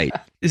site.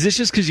 Is this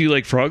just because you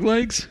like frog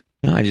legs?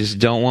 No, I just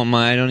don't want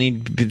I don't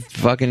need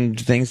fucking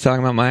things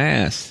talking about my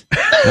ass.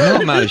 I know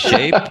I'm out of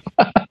shape.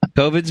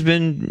 COVID's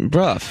been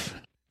rough.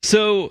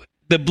 So,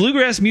 the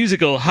bluegrass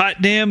musical,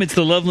 Hot Damn, It's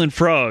the Loveland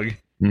Frog.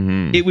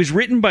 Mm-hmm. It was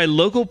written by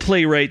local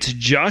playwrights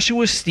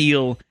Joshua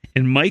Steele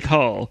and Mike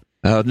Hall.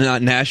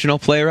 Not national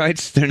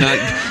playwrights? They're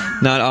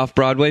not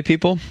off-Broadway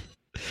people?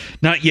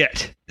 Not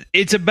yet.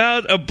 It's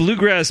about a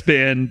bluegrass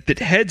band that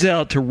heads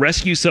out to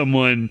rescue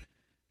someone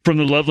from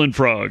the Loveland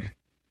Frog.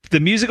 The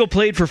musical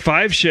played for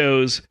 5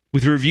 shows,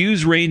 with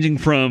reviews ranging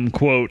from,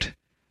 quote,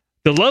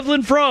 "The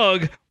Loveland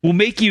Frog will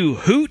make you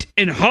hoot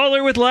and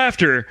holler with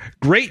laughter.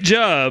 Great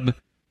job,"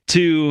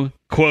 to,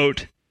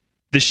 quote,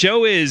 "The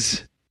show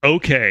is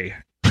okay."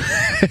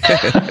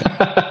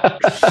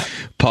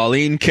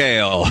 Pauline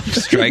Kael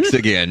strikes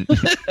again.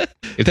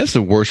 If that's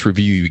the worst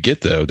review you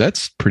get, though,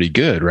 that's pretty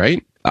good,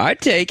 right?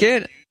 I'd take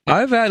it.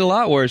 I've had a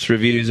lot worse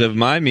reviews of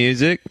my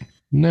music.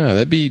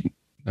 No,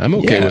 I'm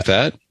okay with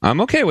that.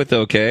 I'm okay with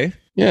okay.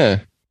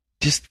 Yeah.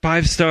 Just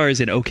 5 stars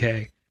and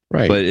okay.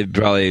 Right. But it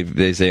probably,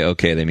 they say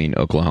okay, they mean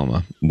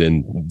Oklahoma.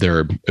 Then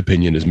their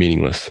opinion is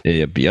meaningless.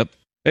 Yep.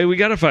 Hey, we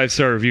got a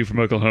 5-star review from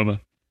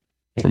Oklahoma.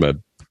 From a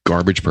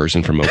garbage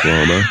person from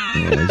Oklahoma.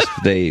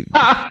 They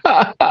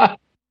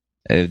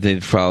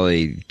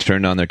probably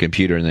turned on their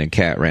computer and then a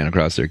cat ran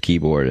across their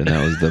keyboard, and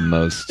that was the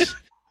most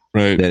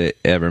right. that it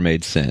ever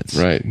made sense.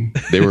 Right.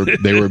 They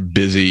were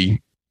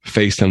busy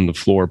faced on the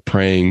floor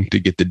praying to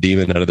get the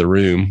demon out of the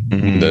room.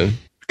 Mm-hmm. The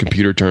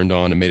computer turned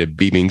on and made a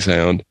beeping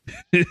sound.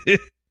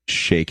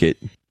 Shake it.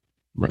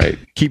 Right.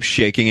 Keep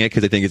shaking it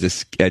because I think it's a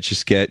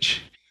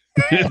sketch.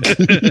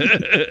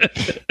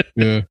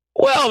 Yeah.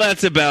 Well,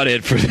 that's about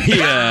it for the...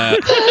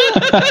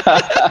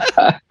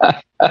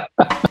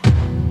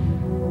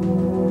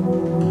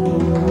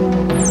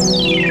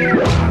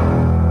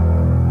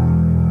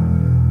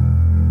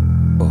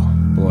 Oh,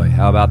 boy,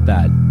 how about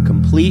that?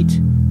 Complete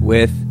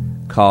with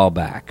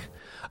callback.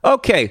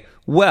 Okay,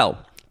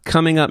 well,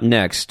 coming up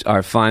next,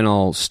 our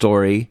final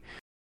story,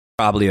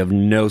 probably of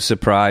no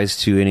surprise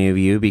to any of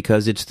you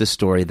because it's the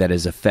story that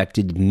has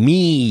affected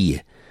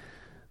me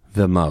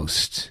the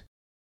most.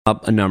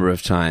 Up a number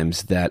of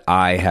times that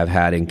I have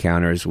had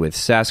encounters with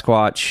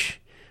Sasquatch.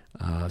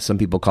 Some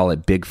people call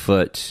it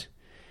Bigfoot.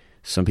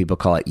 Some people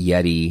call it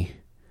Yeti.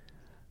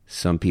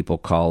 Some people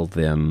call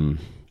them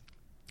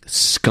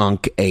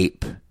skunk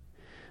ape.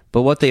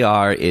 But what they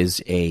are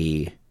is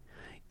a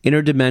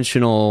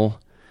interdimensional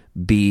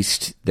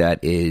beast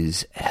that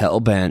is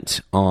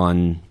hell-bent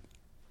on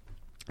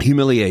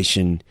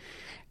humiliation,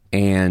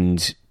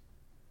 and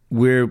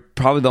we're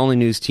probably the only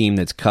news team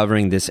that's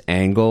covering this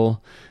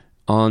angle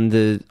on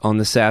the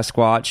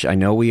Sasquatch. I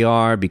know we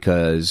are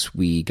because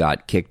we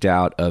got kicked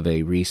out of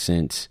a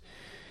recent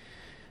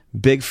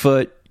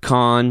Bigfoot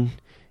con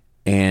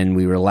and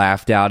we were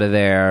laughed out of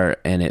there,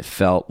 and it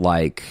felt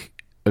like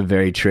a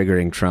very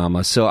triggering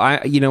trauma.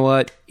 So you know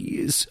what?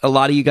 A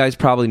lot of you guys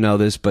probably know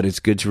this, but it's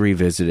good to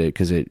revisit it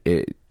because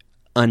it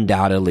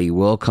undoubtedly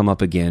will come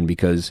up again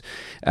because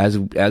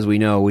as we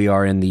know, we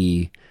are in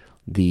the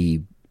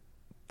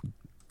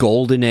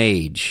golden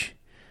age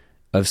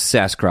of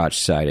Sasquatch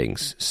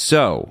sightings.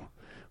 So,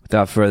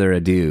 without further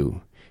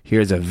ado,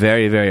 here's a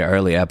very, very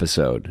early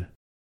episode.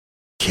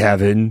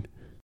 Kevin.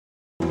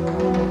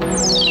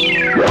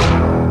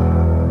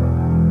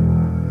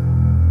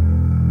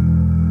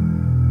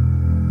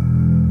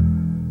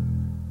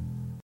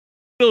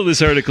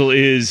 This article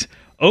is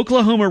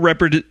Oklahoma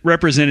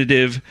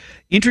representative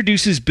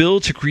introduces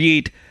bill to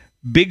create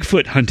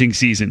Bigfoot hunting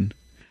season.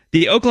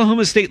 The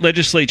Oklahoma State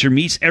Legislature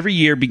meets every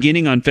year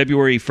beginning on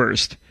February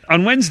 1st.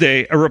 On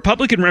Wednesday, a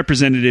Republican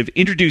representative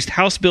introduced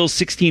House Bill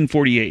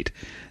 1648.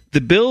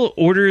 The bill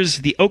orders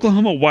the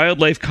Oklahoma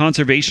Wildlife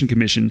Conservation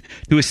Commission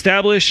to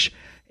establish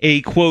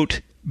a, quote,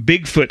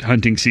 Bigfoot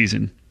hunting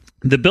season.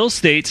 The bill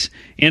states,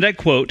 and I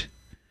quote,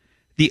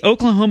 "The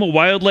Oklahoma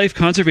Wildlife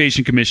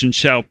Conservation Commission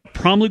shall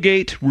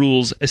promulgate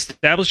rules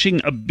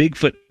establishing a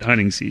Bigfoot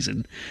hunting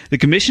season. The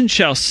commission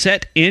shall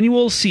set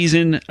annual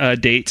season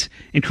dates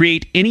and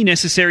create any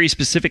necessary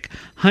specific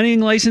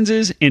hunting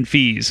licenses and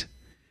fees."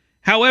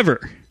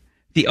 However,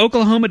 the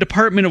Oklahoma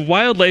Department of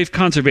Wildlife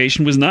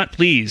Conservation was not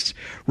pleased,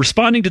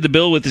 responding to the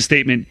bill with the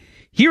statement,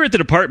 "Here at the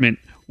department,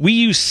 we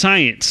use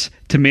science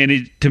to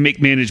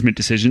make management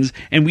decisions,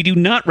 and we do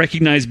not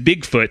recognize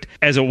Bigfoot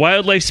as a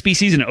wildlife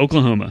species in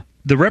Oklahoma."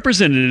 The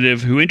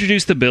representative who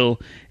introduced the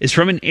bill is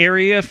from an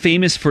area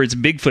famous for its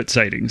Bigfoot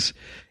sightings.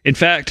 In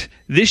fact,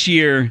 this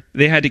year,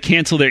 they had to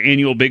cancel their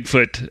annual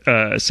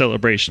Bigfoot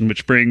celebration,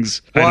 which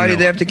brings... Why did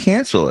they have to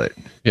cancel it?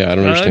 Yeah, I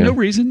don't understand. No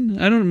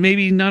reason.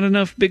 Maybe not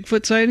enough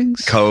Bigfoot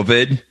sightings?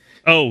 COVID.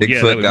 Oh,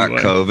 Bigfoot got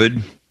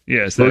COVID.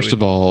 Yes. First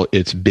of all,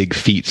 it's big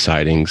feet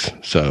sightings,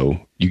 so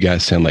you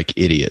guys sound like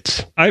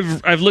idiots.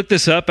 I've looked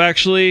this up,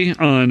 actually,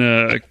 on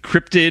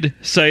cryptid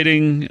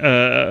sighting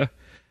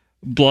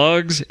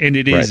blogs, and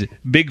it is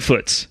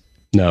Bigfoots.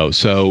 No,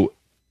 so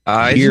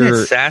Isn't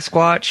it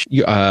Sasquatch?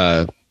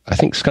 I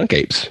think skunk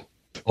apes.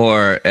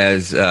 Or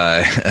as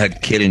a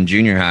kid in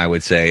junior high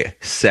would say,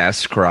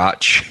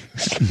 Sasquatch.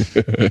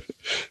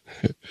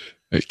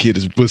 That kid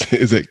is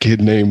that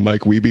kid named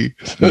Mike Wiebe?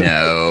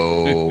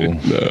 No.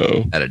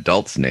 No. That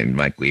adult's named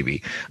Mike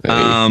Wiebe.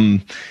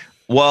 Hey.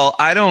 Well,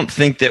 I don't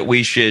think that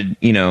we should,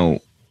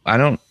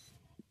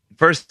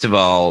 first of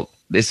all,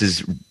 this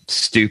is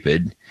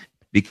stupid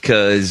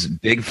because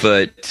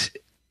Bigfoot,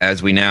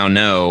 as we now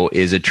know,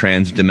 is a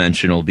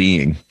transdimensional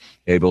being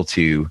able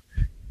to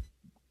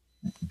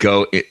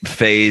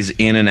phase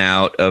in and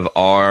out of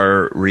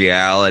our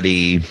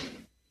reality.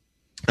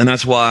 And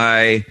that's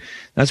why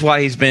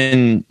he's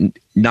been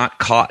not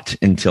caught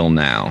until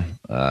now,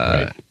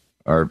 right.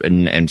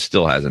 and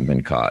still hasn't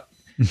been caught.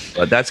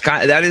 But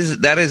that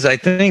is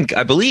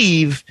I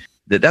believe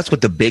that's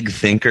what the big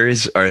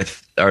thinkers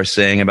are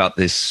saying about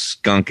this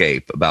skunk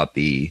ape, about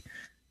the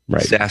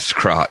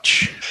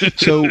Sasquatch.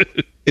 So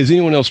is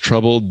anyone else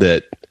troubled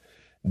that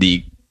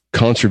the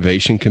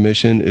Conservation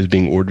Commission is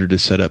being ordered to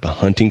set up a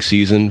hunting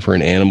season for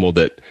an animal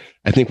that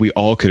I think we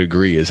all could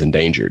agree is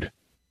endangered,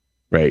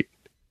 right?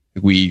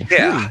 We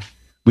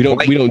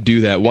don't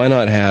do that. Why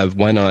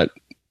not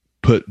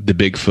put the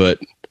Bigfoot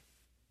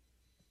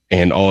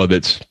and all of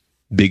its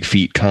big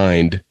feet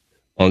kind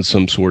on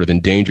some sort of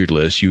endangered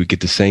list? You would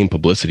get the same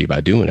publicity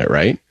by doing it,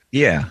 right?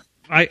 Yeah.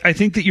 I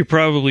think that you're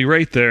probably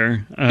right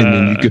there. And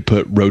then you could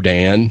put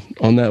Rodan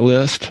on that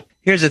list.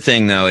 Here's the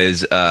thing, though,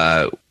 is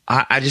I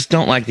just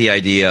don't like the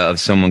idea of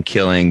someone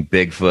killing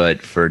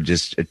Bigfoot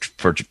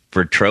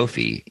for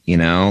trophy.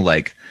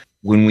 Like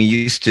when we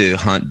used to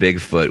hunt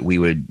Bigfoot, we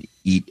would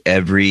eat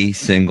every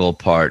single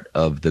part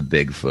of the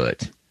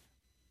Bigfoot.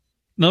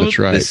 No, that's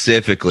right.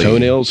 Specifically,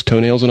 toenails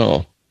and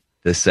all.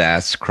 The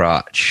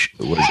Sasquatch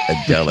was a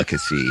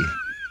delicacy.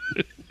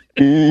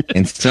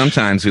 And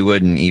sometimes we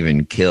wouldn't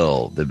even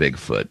kill the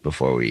Bigfoot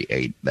before we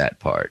ate that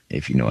part,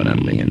 if you know what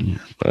I'm meaning.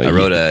 I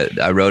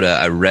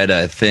read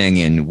a thing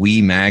in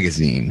We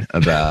magazine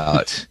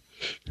about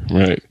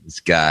this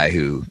guy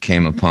who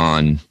came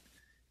upon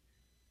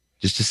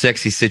just a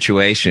sexy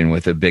situation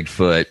with a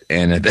Bigfoot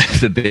and the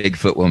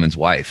Bigfoot woman's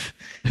wife,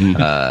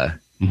 a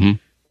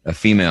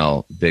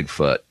female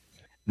Bigfoot.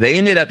 They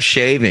ended up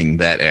shaving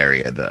that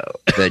area, though.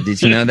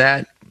 Did you know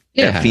that?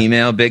 Yeah. The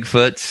female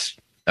Bigfoots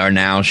are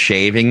now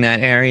shaving that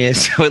area,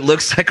 so it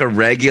looks like a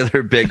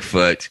regular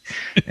Bigfoot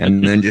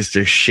and then just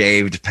a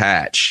shaved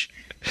patch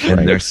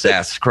in their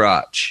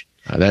Sasquatch.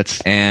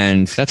 That's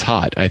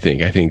hot. I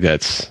think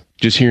that's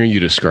just hearing you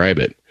describe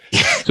it.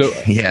 So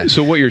yeah.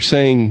 So what you're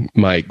saying,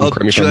 Mike,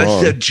 correct me if I'm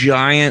wrong. A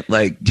giant,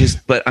 just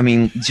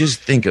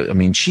think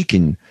of, she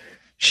can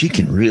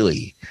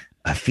really,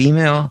 a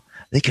female,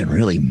 they can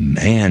really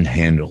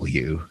manhandle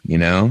you,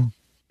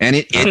 And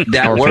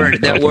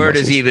that word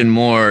is even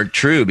more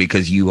true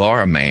because you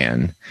are a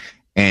man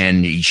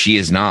and she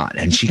is not,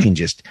 and she can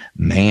just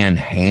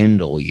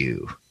manhandle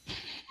you.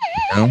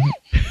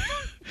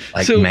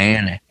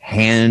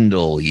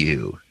 Manhandle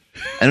you.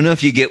 I don't know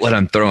if you get what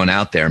I'm throwing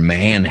out there.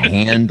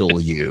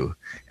 Manhandle you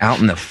out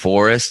in the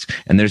forest,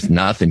 and there's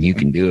nothing you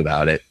can do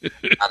about it.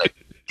 Not a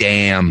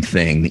damn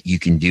thing that you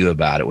can do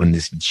about it when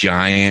this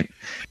giant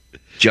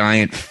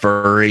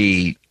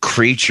furry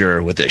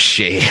creature with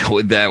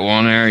that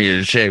one area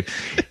to shave,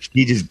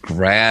 she just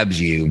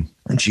grabs you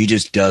and she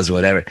just does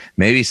whatever.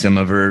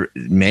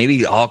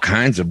 Maybe all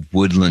kinds of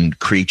woodland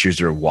creatures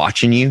are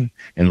watching you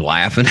and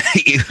laughing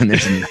at you, and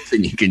there's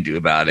nothing you can do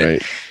about it.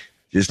 Right.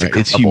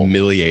 It's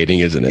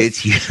humiliating, isn't it? It's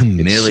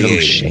humiliating.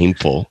 It's so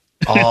shameful.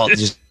 All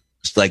just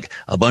like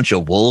a bunch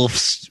of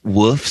wolves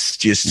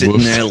just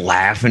sitting there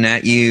laughing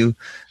at you.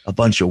 A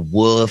bunch of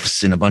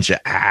wolves and a bunch of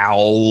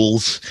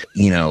owls,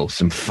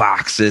 some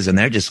foxes, and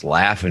they're just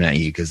laughing at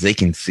you because they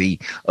can see.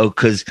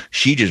 Because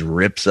she just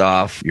rips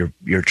off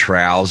your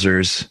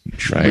trousers,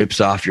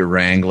 rips off your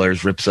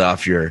Wranglers, rips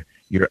off your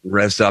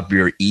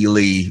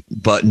Ely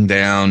button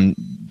down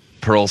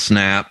pearl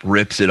snap,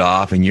 rips it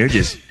off, and you're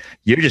just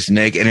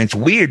naked. And it's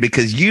weird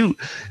because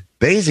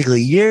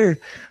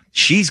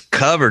she's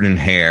covered in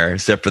hair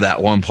except for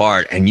that one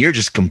part, and you're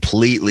just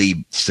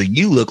completely. So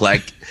you look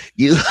like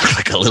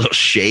a little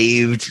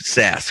shaved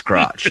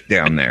Sasquatch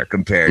down there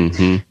compared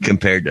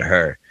to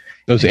her.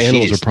 Those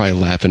animals are probably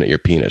laughing at your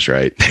penis,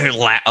 right? They're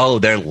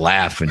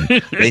laughing.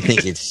 They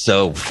think it's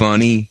so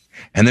funny,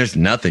 and there's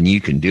nothing you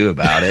can do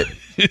about it.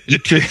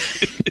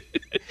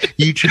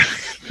 You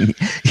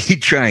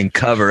try and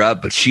cover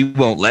up, but she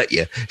won't let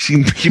you.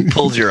 She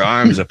pulls your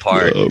arms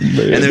apart, and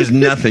there's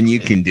nothing you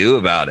can do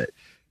about it.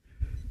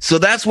 So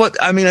that's what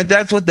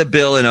the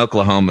bill in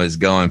Oklahoma is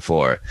going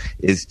for,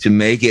 is to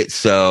make it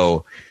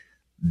so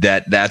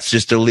that's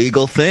just a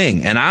legal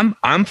thing. And I'm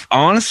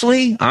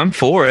honestly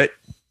for it.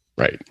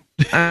 Right.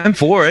 I'm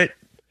for it.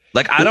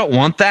 Like, I don't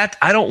want that.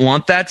 I don't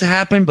want that to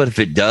happen, but if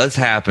it does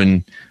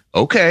happen,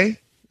 okay.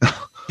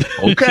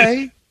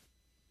 Okay.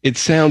 It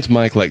sounds,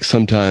 Mike, like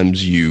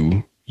sometimes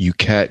you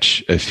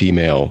catch a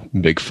female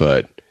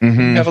Bigfoot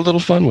Mm-hmm. Have a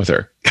little fun with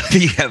her.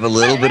 You have a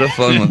little bit of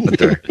fun with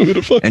her.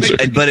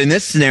 But in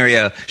this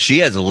scenario, she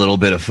has a little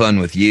bit of fun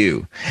with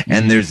you,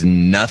 and there's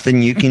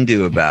nothing you can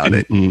do about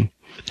it. Mm-hmm.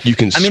 You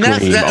can. I mean,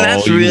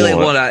 that's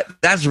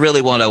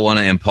really what I want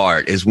to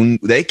impart is when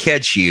they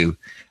catch you,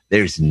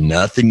 there's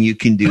nothing you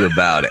can do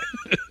about it.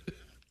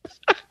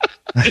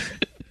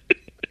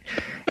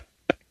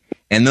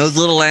 And those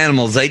little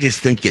animals, they just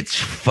think it's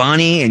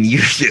funny, and you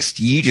just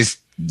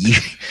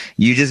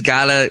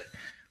gotta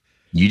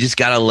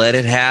let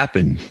it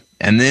happen.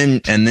 And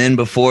then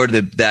before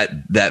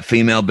that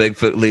female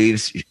Bigfoot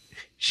leaves,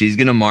 she's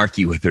gonna mark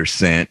you with her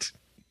scent.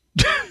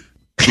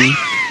 And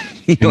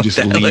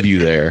just leave you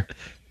there.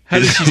 How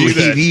does she do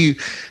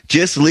that?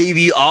 Just leave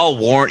you all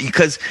worn,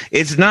 because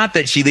it's not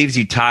that she leaves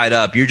you tied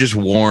up. You're just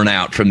worn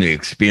out from the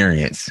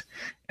experience.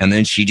 And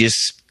then she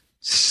just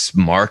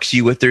marks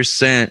you with her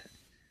scent.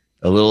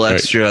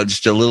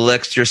 Just a little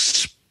extra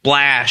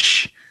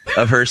splash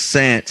of her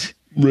scent.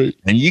 Right.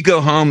 And you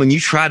go home and you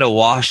try to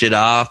wash it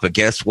off, but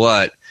guess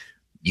what?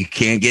 You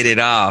can't get it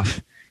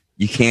off.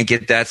 You can't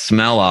get that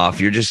smell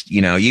off. You're just,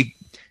 you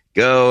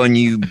go and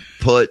you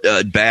put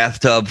a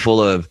bathtub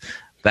full of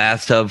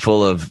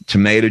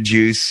tomato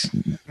juice,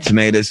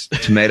 tomato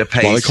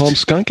paste. Well, they call them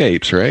skunk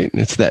apes, right?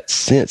 It's that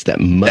scent, that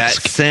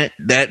musk.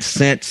 That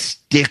scent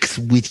sticks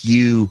with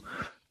you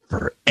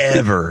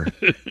forever.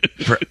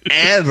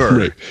 Forever.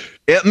 Right.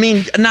 I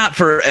mean, not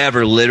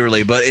forever,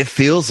 literally, but it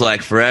feels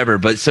like forever.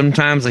 But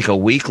sometimes, like a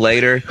week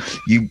later,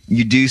 you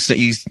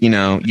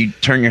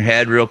turn your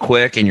head real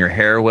quick and your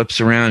hair whips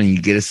around and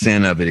you get a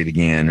scent of it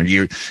again. Or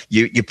you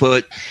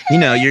put,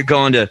 you're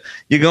going to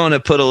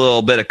put a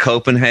little bit of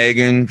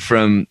Copenhagen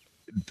from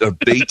a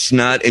beech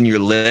nut in your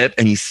lip,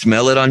 and you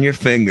smell it on your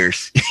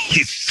fingers.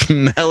 You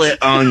smell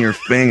it on your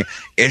finger.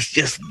 It's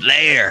just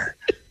there.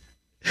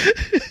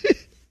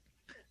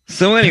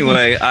 So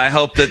anyway, I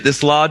hope that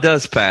this law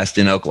does pass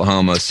in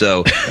Oklahoma,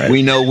 so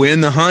we know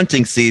when the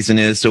hunting season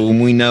is. So when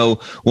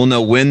we'll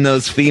know when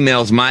those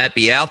females might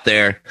be out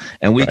there,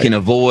 and we can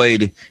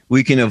avoid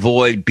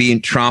being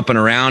tromping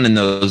around in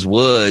those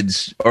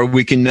woods, or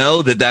we can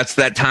know that's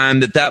that time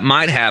that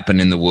might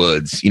happen in the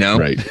woods.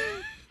 Right.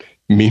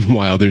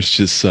 Meanwhile, there's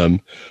just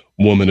some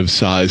woman of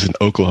size in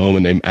Oklahoma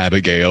named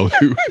Abigail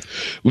who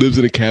lives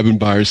in a cabin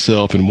by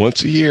herself, and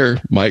once a year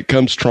Mike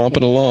comes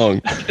tromping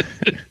along.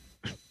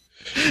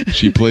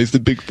 She plays the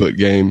Bigfoot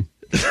game.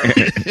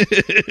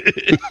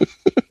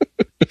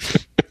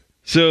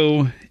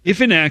 So,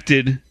 if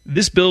enacted,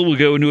 this bill will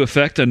go into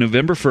effect on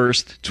November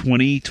 1st,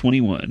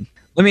 2021.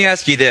 Let me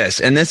ask you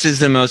this, and this is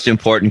the most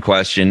important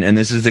question, and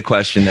this is the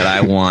question that I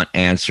want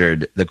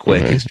answered the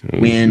quickest.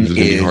 Right. When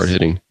is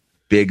hard-hitting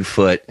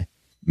Bigfoot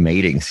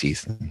mating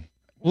season?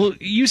 Well,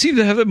 you seem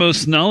to have the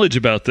most knowledge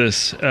about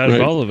this out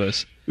of all of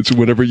us. It's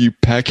whenever you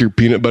pack your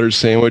peanut butter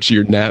sandwich in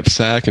your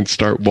knapsack and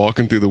start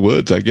walking through the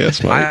woods, I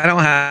guess, Mike. I don't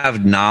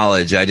have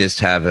knowledge. I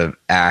just have an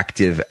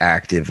active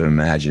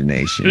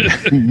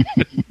imagination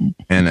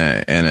and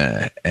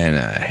a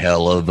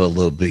hell of a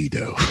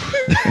libido.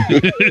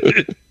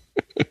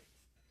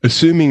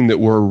 Assuming that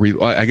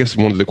I guess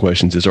one of the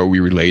questions is, are we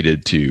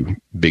related to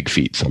big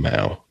feet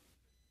somehow?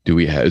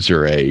 Is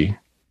there a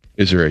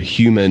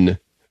human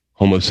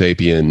Homo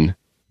sapien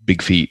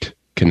big feet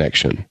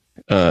connection?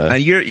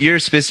 You're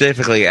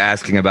specifically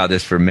asking about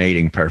this for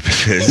mating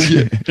purposes.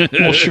 Yeah.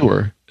 Well,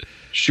 sure.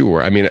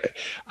 I mean,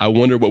 I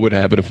wonder what would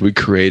happen if we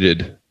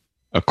created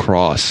a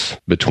cross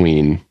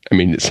between. I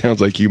mean, it sounds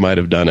like you might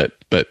have done it,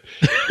 but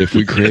if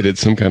we created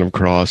some kind of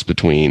cross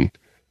between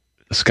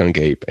a skunk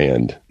ape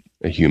and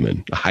a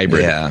human, a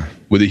hybrid,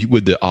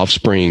 would the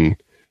offspring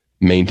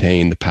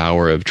maintain the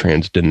power of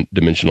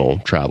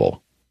transdimensional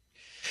travel?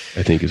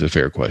 I think is a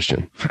fair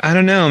question. I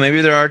don't know.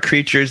 Maybe there are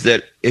creatures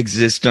that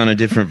exist on a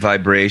different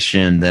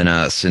vibration than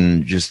us,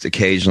 and just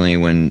occasionally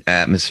when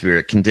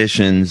atmospheric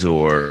conditions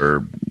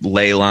or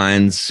ley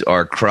lines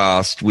are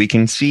crossed, we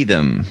can see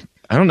them.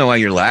 I don't know why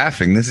you're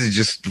laughing. This is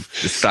just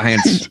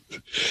science.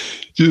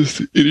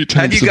 Just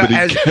anytime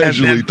somebody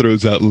casually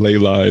throws out ley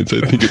lines, I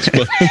think it's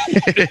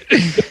funny.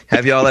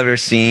 Have y'all ever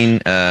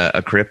seen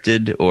a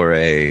cryptid or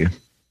a...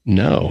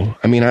 No.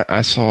 I mean,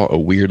 I saw a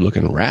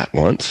weird-looking rat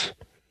once.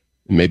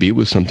 Maybe it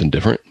was something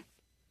different.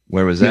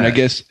 Where was that? I mean, I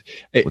guess.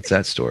 What's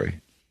that story?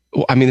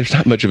 Well, I mean, there's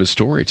not much of a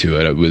story to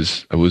it. I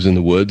was in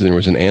the woods and there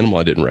was an animal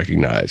I didn't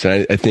recognize,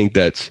 and I think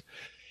it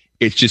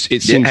seems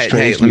strange.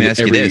 Hey, let me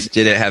ask you this: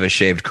 did it have a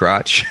shaved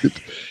crotch?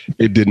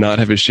 It did not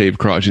have a shaved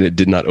crotch, and it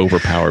did not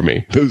overpower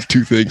me. Those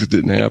two things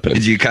didn't happen.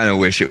 Did you kind of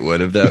wish it would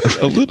have, though?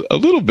 a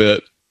little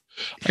bit.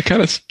 I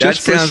kind of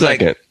just for a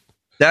second.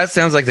 That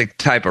sounds like the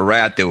type of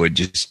rat that would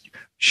just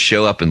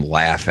show up and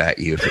laugh at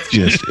you.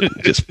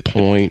 just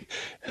point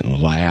and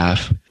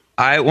laugh.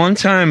 One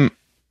time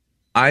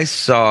I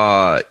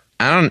saw,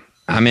 I don't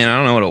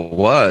know what it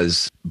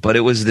was, but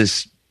it was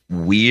this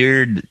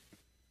weird,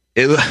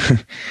 it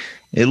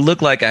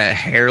looked like a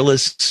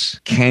hairless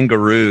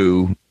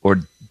kangaroo or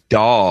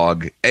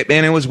dog.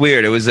 And it was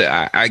weird. It was,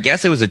 I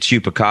guess it was a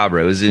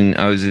chupacabra.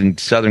 I was in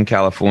Southern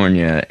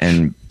California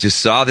and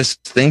just saw this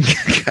thing.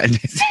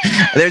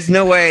 There's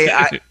no way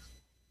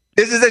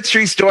This is a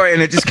true story,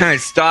 and it just kind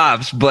of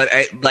stops. But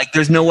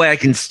there's no way I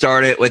can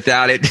start it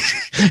without it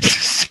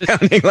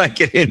sounding like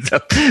it ends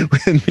up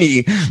with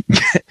me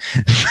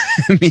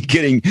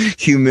getting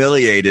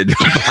humiliated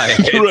by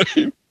it.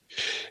 Right.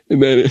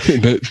 And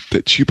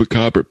that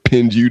Chupacabra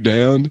pinned you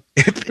down.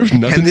 There's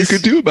nothing you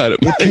could do about it.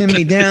 It pinned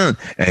me down.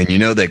 And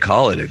they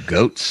call it a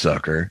goat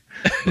sucker,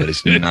 but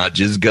it's not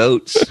just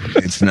goats.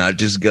 It's not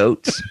just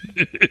goats.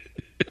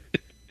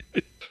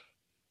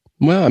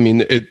 Well, I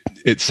mean,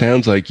 it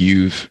sounds like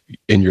you've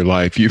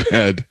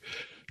had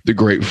the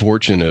great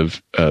fortune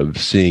of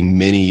seeing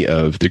many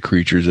of the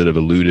creatures that have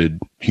eluded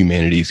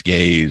humanity's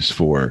gaze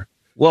for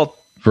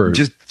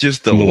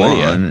just the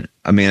millennia. one.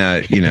 I mean,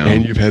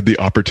 and you've had the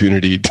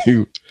opportunity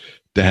to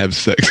have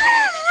sex.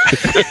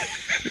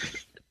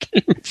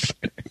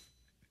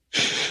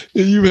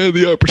 And you've had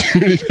the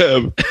opportunity to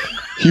have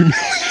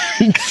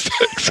humiliating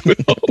sex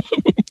with all of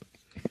them.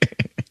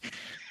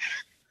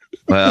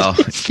 Well,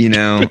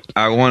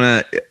 I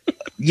want to,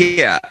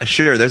 yeah,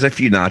 sure. There's a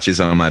few notches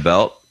on my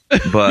belt,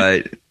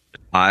 but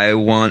I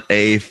want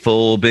a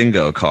full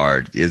bingo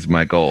card is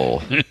my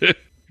goal.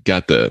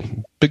 Got the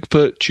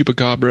Bigfoot,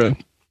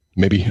 Chupacabra,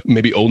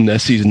 maybe old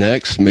Nessie's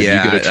next. Maybe you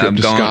get a trip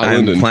to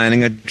Scotland. I'm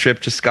planning a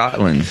trip to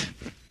Scotland.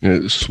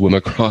 Swim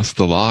across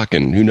the Loch,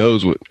 and who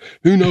knows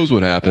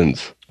what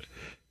happens.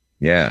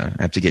 Yeah,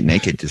 I have to get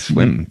naked to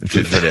swim.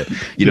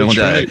 You don't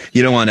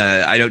want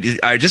to.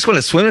 I just want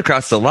to swim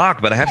across the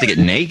Loch, but I have to get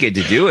naked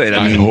to do it.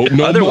 I mean, hope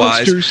no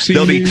otherwise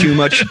there'll be you. too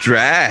much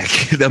drag.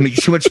 There'll be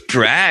too much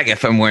drag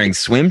if I'm wearing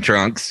swim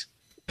trunks.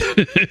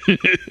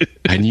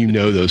 And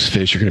those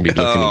fish are going to be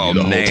looking at you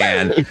the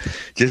whole time.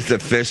 Just the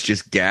fish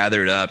just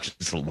gathered up,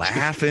 just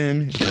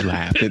laughing. They're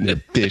laughing. Their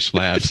fish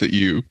laughs at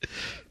you.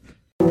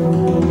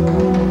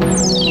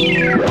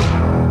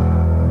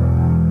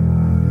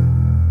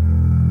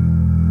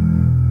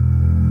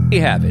 You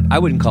have it. I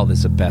wouldn't call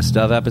this a best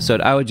of episode.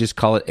 I would just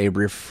call it a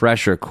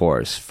refresher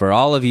course for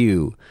all of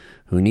you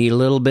who need a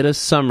little bit of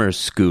summer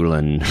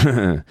schooling.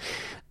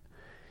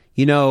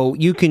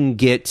 You can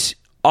get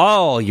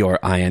all your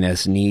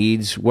INS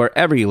needs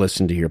wherever you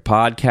listen to your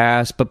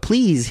podcast, but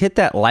please hit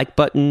that like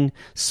button,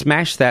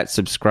 smash that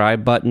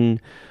subscribe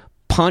button,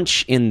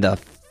 punch in the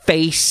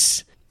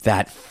face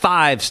that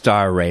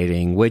 5-star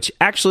rating, which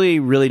actually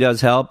really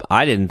does help.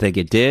 I didn't think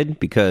it did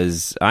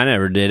because I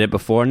never did it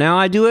before. Now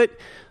I do it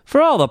for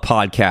all the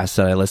podcasts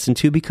that I listen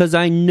to because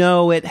I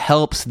know it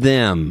helps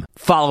them.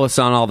 Follow us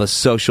on all the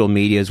social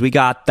medias. We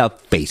got the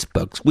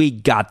Facebooks. We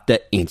got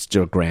the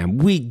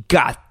Instagram. We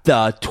got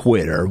the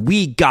Twitter.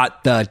 We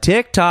got the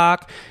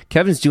TikTok.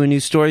 Kevin's doing new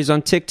stories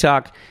on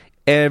TikTok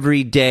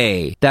every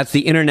day. That's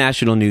the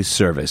International News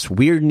Service.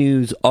 Weird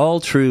news,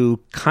 all true,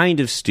 kind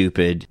of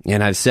stupid.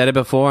 And I've said it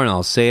before and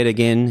I'll say it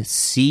again.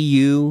 See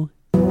you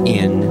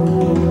in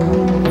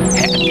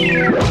heck.